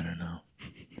 I don't know.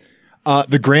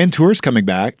 The Grand Tour's coming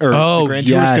back. The Grand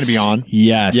Tour's going to be on.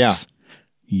 Yes. Yeah.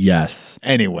 Yes.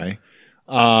 Anyway,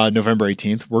 November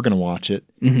 18th, we're going to watch it.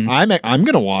 Mm-hmm. I'm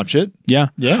going to watch it. Yeah.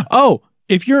 Yeah. Oh,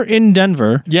 if you're in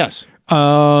Denver. Yes.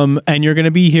 And you're going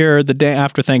to be here the day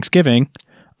after Thanksgiving,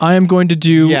 I am going to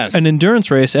do an endurance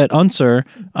race at Unser.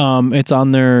 It's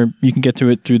on their, you can get to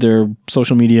it through their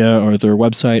social media or their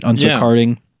website, Unser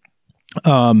Karting.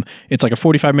 It's like a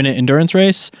 45-minute endurance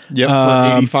race. Yep, for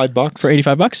 $85. For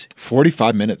 $85?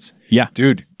 45 minutes. Yeah.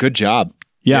 Dude, good job.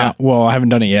 Yeah. Well, I haven't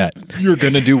done it yet. You're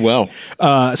going to do well.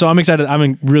 So I'm excited.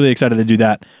 I'm really excited to do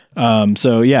that.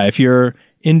 So yeah, if you're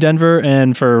in Denver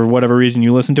and for whatever reason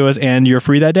you listen to us and you're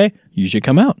free that day, you should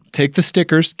come out. Take the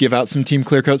stickers. Give out some Team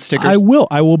Clearcoat stickers. I will.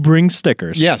 I will bring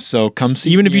stickers. Yes. So come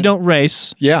see. Even if you don't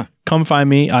race. Yeah. Come find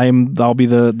me. I'll be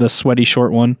the sweaty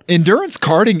short one. Endurance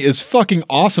karting is fucking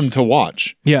awesome to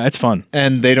watch. Yeah, it's fun.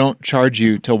 And they don't charge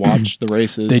you to watch the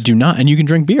races. They do not. And you can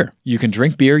drink beer. You can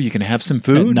drink beer. You can have some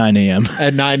food. At 9 a.m.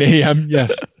 At 9 a.m.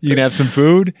 Yes. You can have some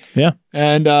food. Yeah.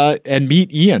 And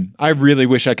meet Ian. I really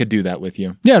wish I could do that with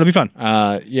you. Yeah, it'll be fun.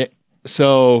 Yeah.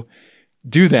 So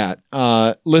do that.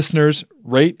 Listeners,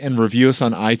 rate and review us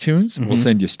on iTunes. We'll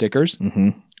send you stickers.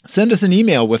 Send us an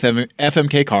email with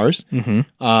FMK Cars. Send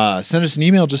us an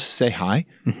email just to say hi.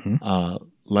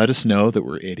 Let us know that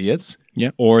we're idiots.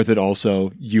 Or that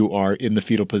also you are in the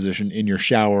fetal position in your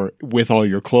shower with all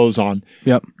your clothes on,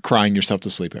 crying yourself to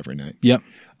sleep every night.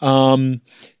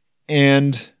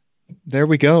 And there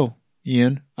we go,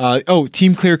 Ian.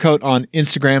 Team Clearcoat on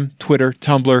Instagram, Twitter,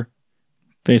 Tumblr,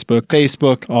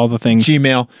 Facebook, all the things.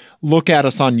 Gmail. Look at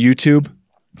us on YouTube.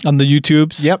 On the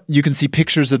YouTubes. Yep. You can see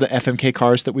pictures of the FMK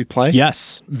cars that we play.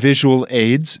 Yes. Visual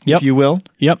aids, if you will.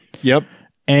 Yep.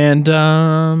 And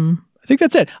I think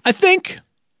that's it. I think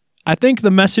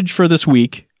the message for this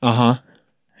week is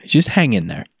just hang in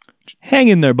there. Hang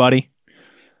in there, buddy.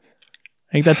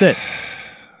 I think that's it.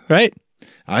 Right?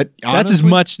 That's as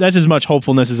much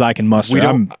hopefulness as I can muster.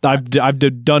 I've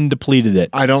done depleted it.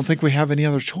 I don't think we have any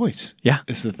other choice. Yeah.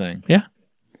 Is the thing. Yeah.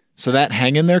 So that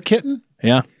hang in there kitten?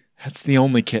 Yeah. That's the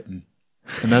only kitten.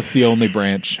 And that's the only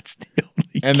branch.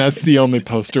 That's the only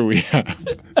poster we have.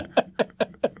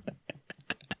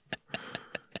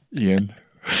 Ian.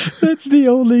 That's the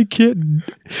only kitten.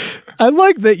 I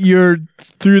like that you're,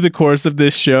 through the course of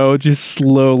this show, just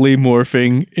slowly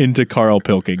morphing into Karl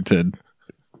Pilkington.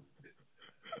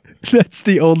 That's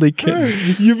the only kitten.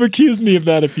 You've accused me of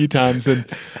that a few times, and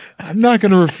I'm not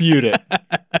going to refute it.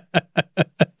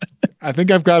 I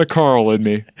think I've got a Karl in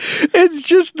me. It's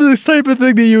just the type of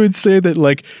thing that you would say that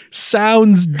like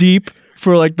sounds deep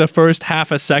for like the first half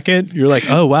a second. You're like,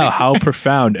 oh wow, how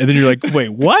profound. And then you're like, wait,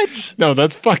 what? No,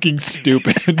 that's fucking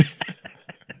stupid.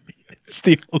 It's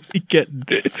the only kitten.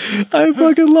 I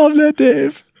fucking love that,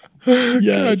 Dave.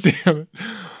 Yes. God damn it.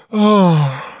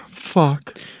 Oh,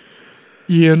 fuck.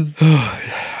 Ian.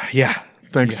 Yeah.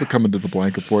 Thanks for coming to the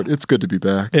Blanket Fort. It's good to be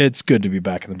back. It's good to be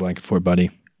back in the Blanket Fort,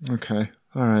 buddy. Okay.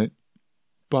 All right.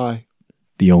 Bye.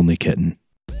 The only kitten.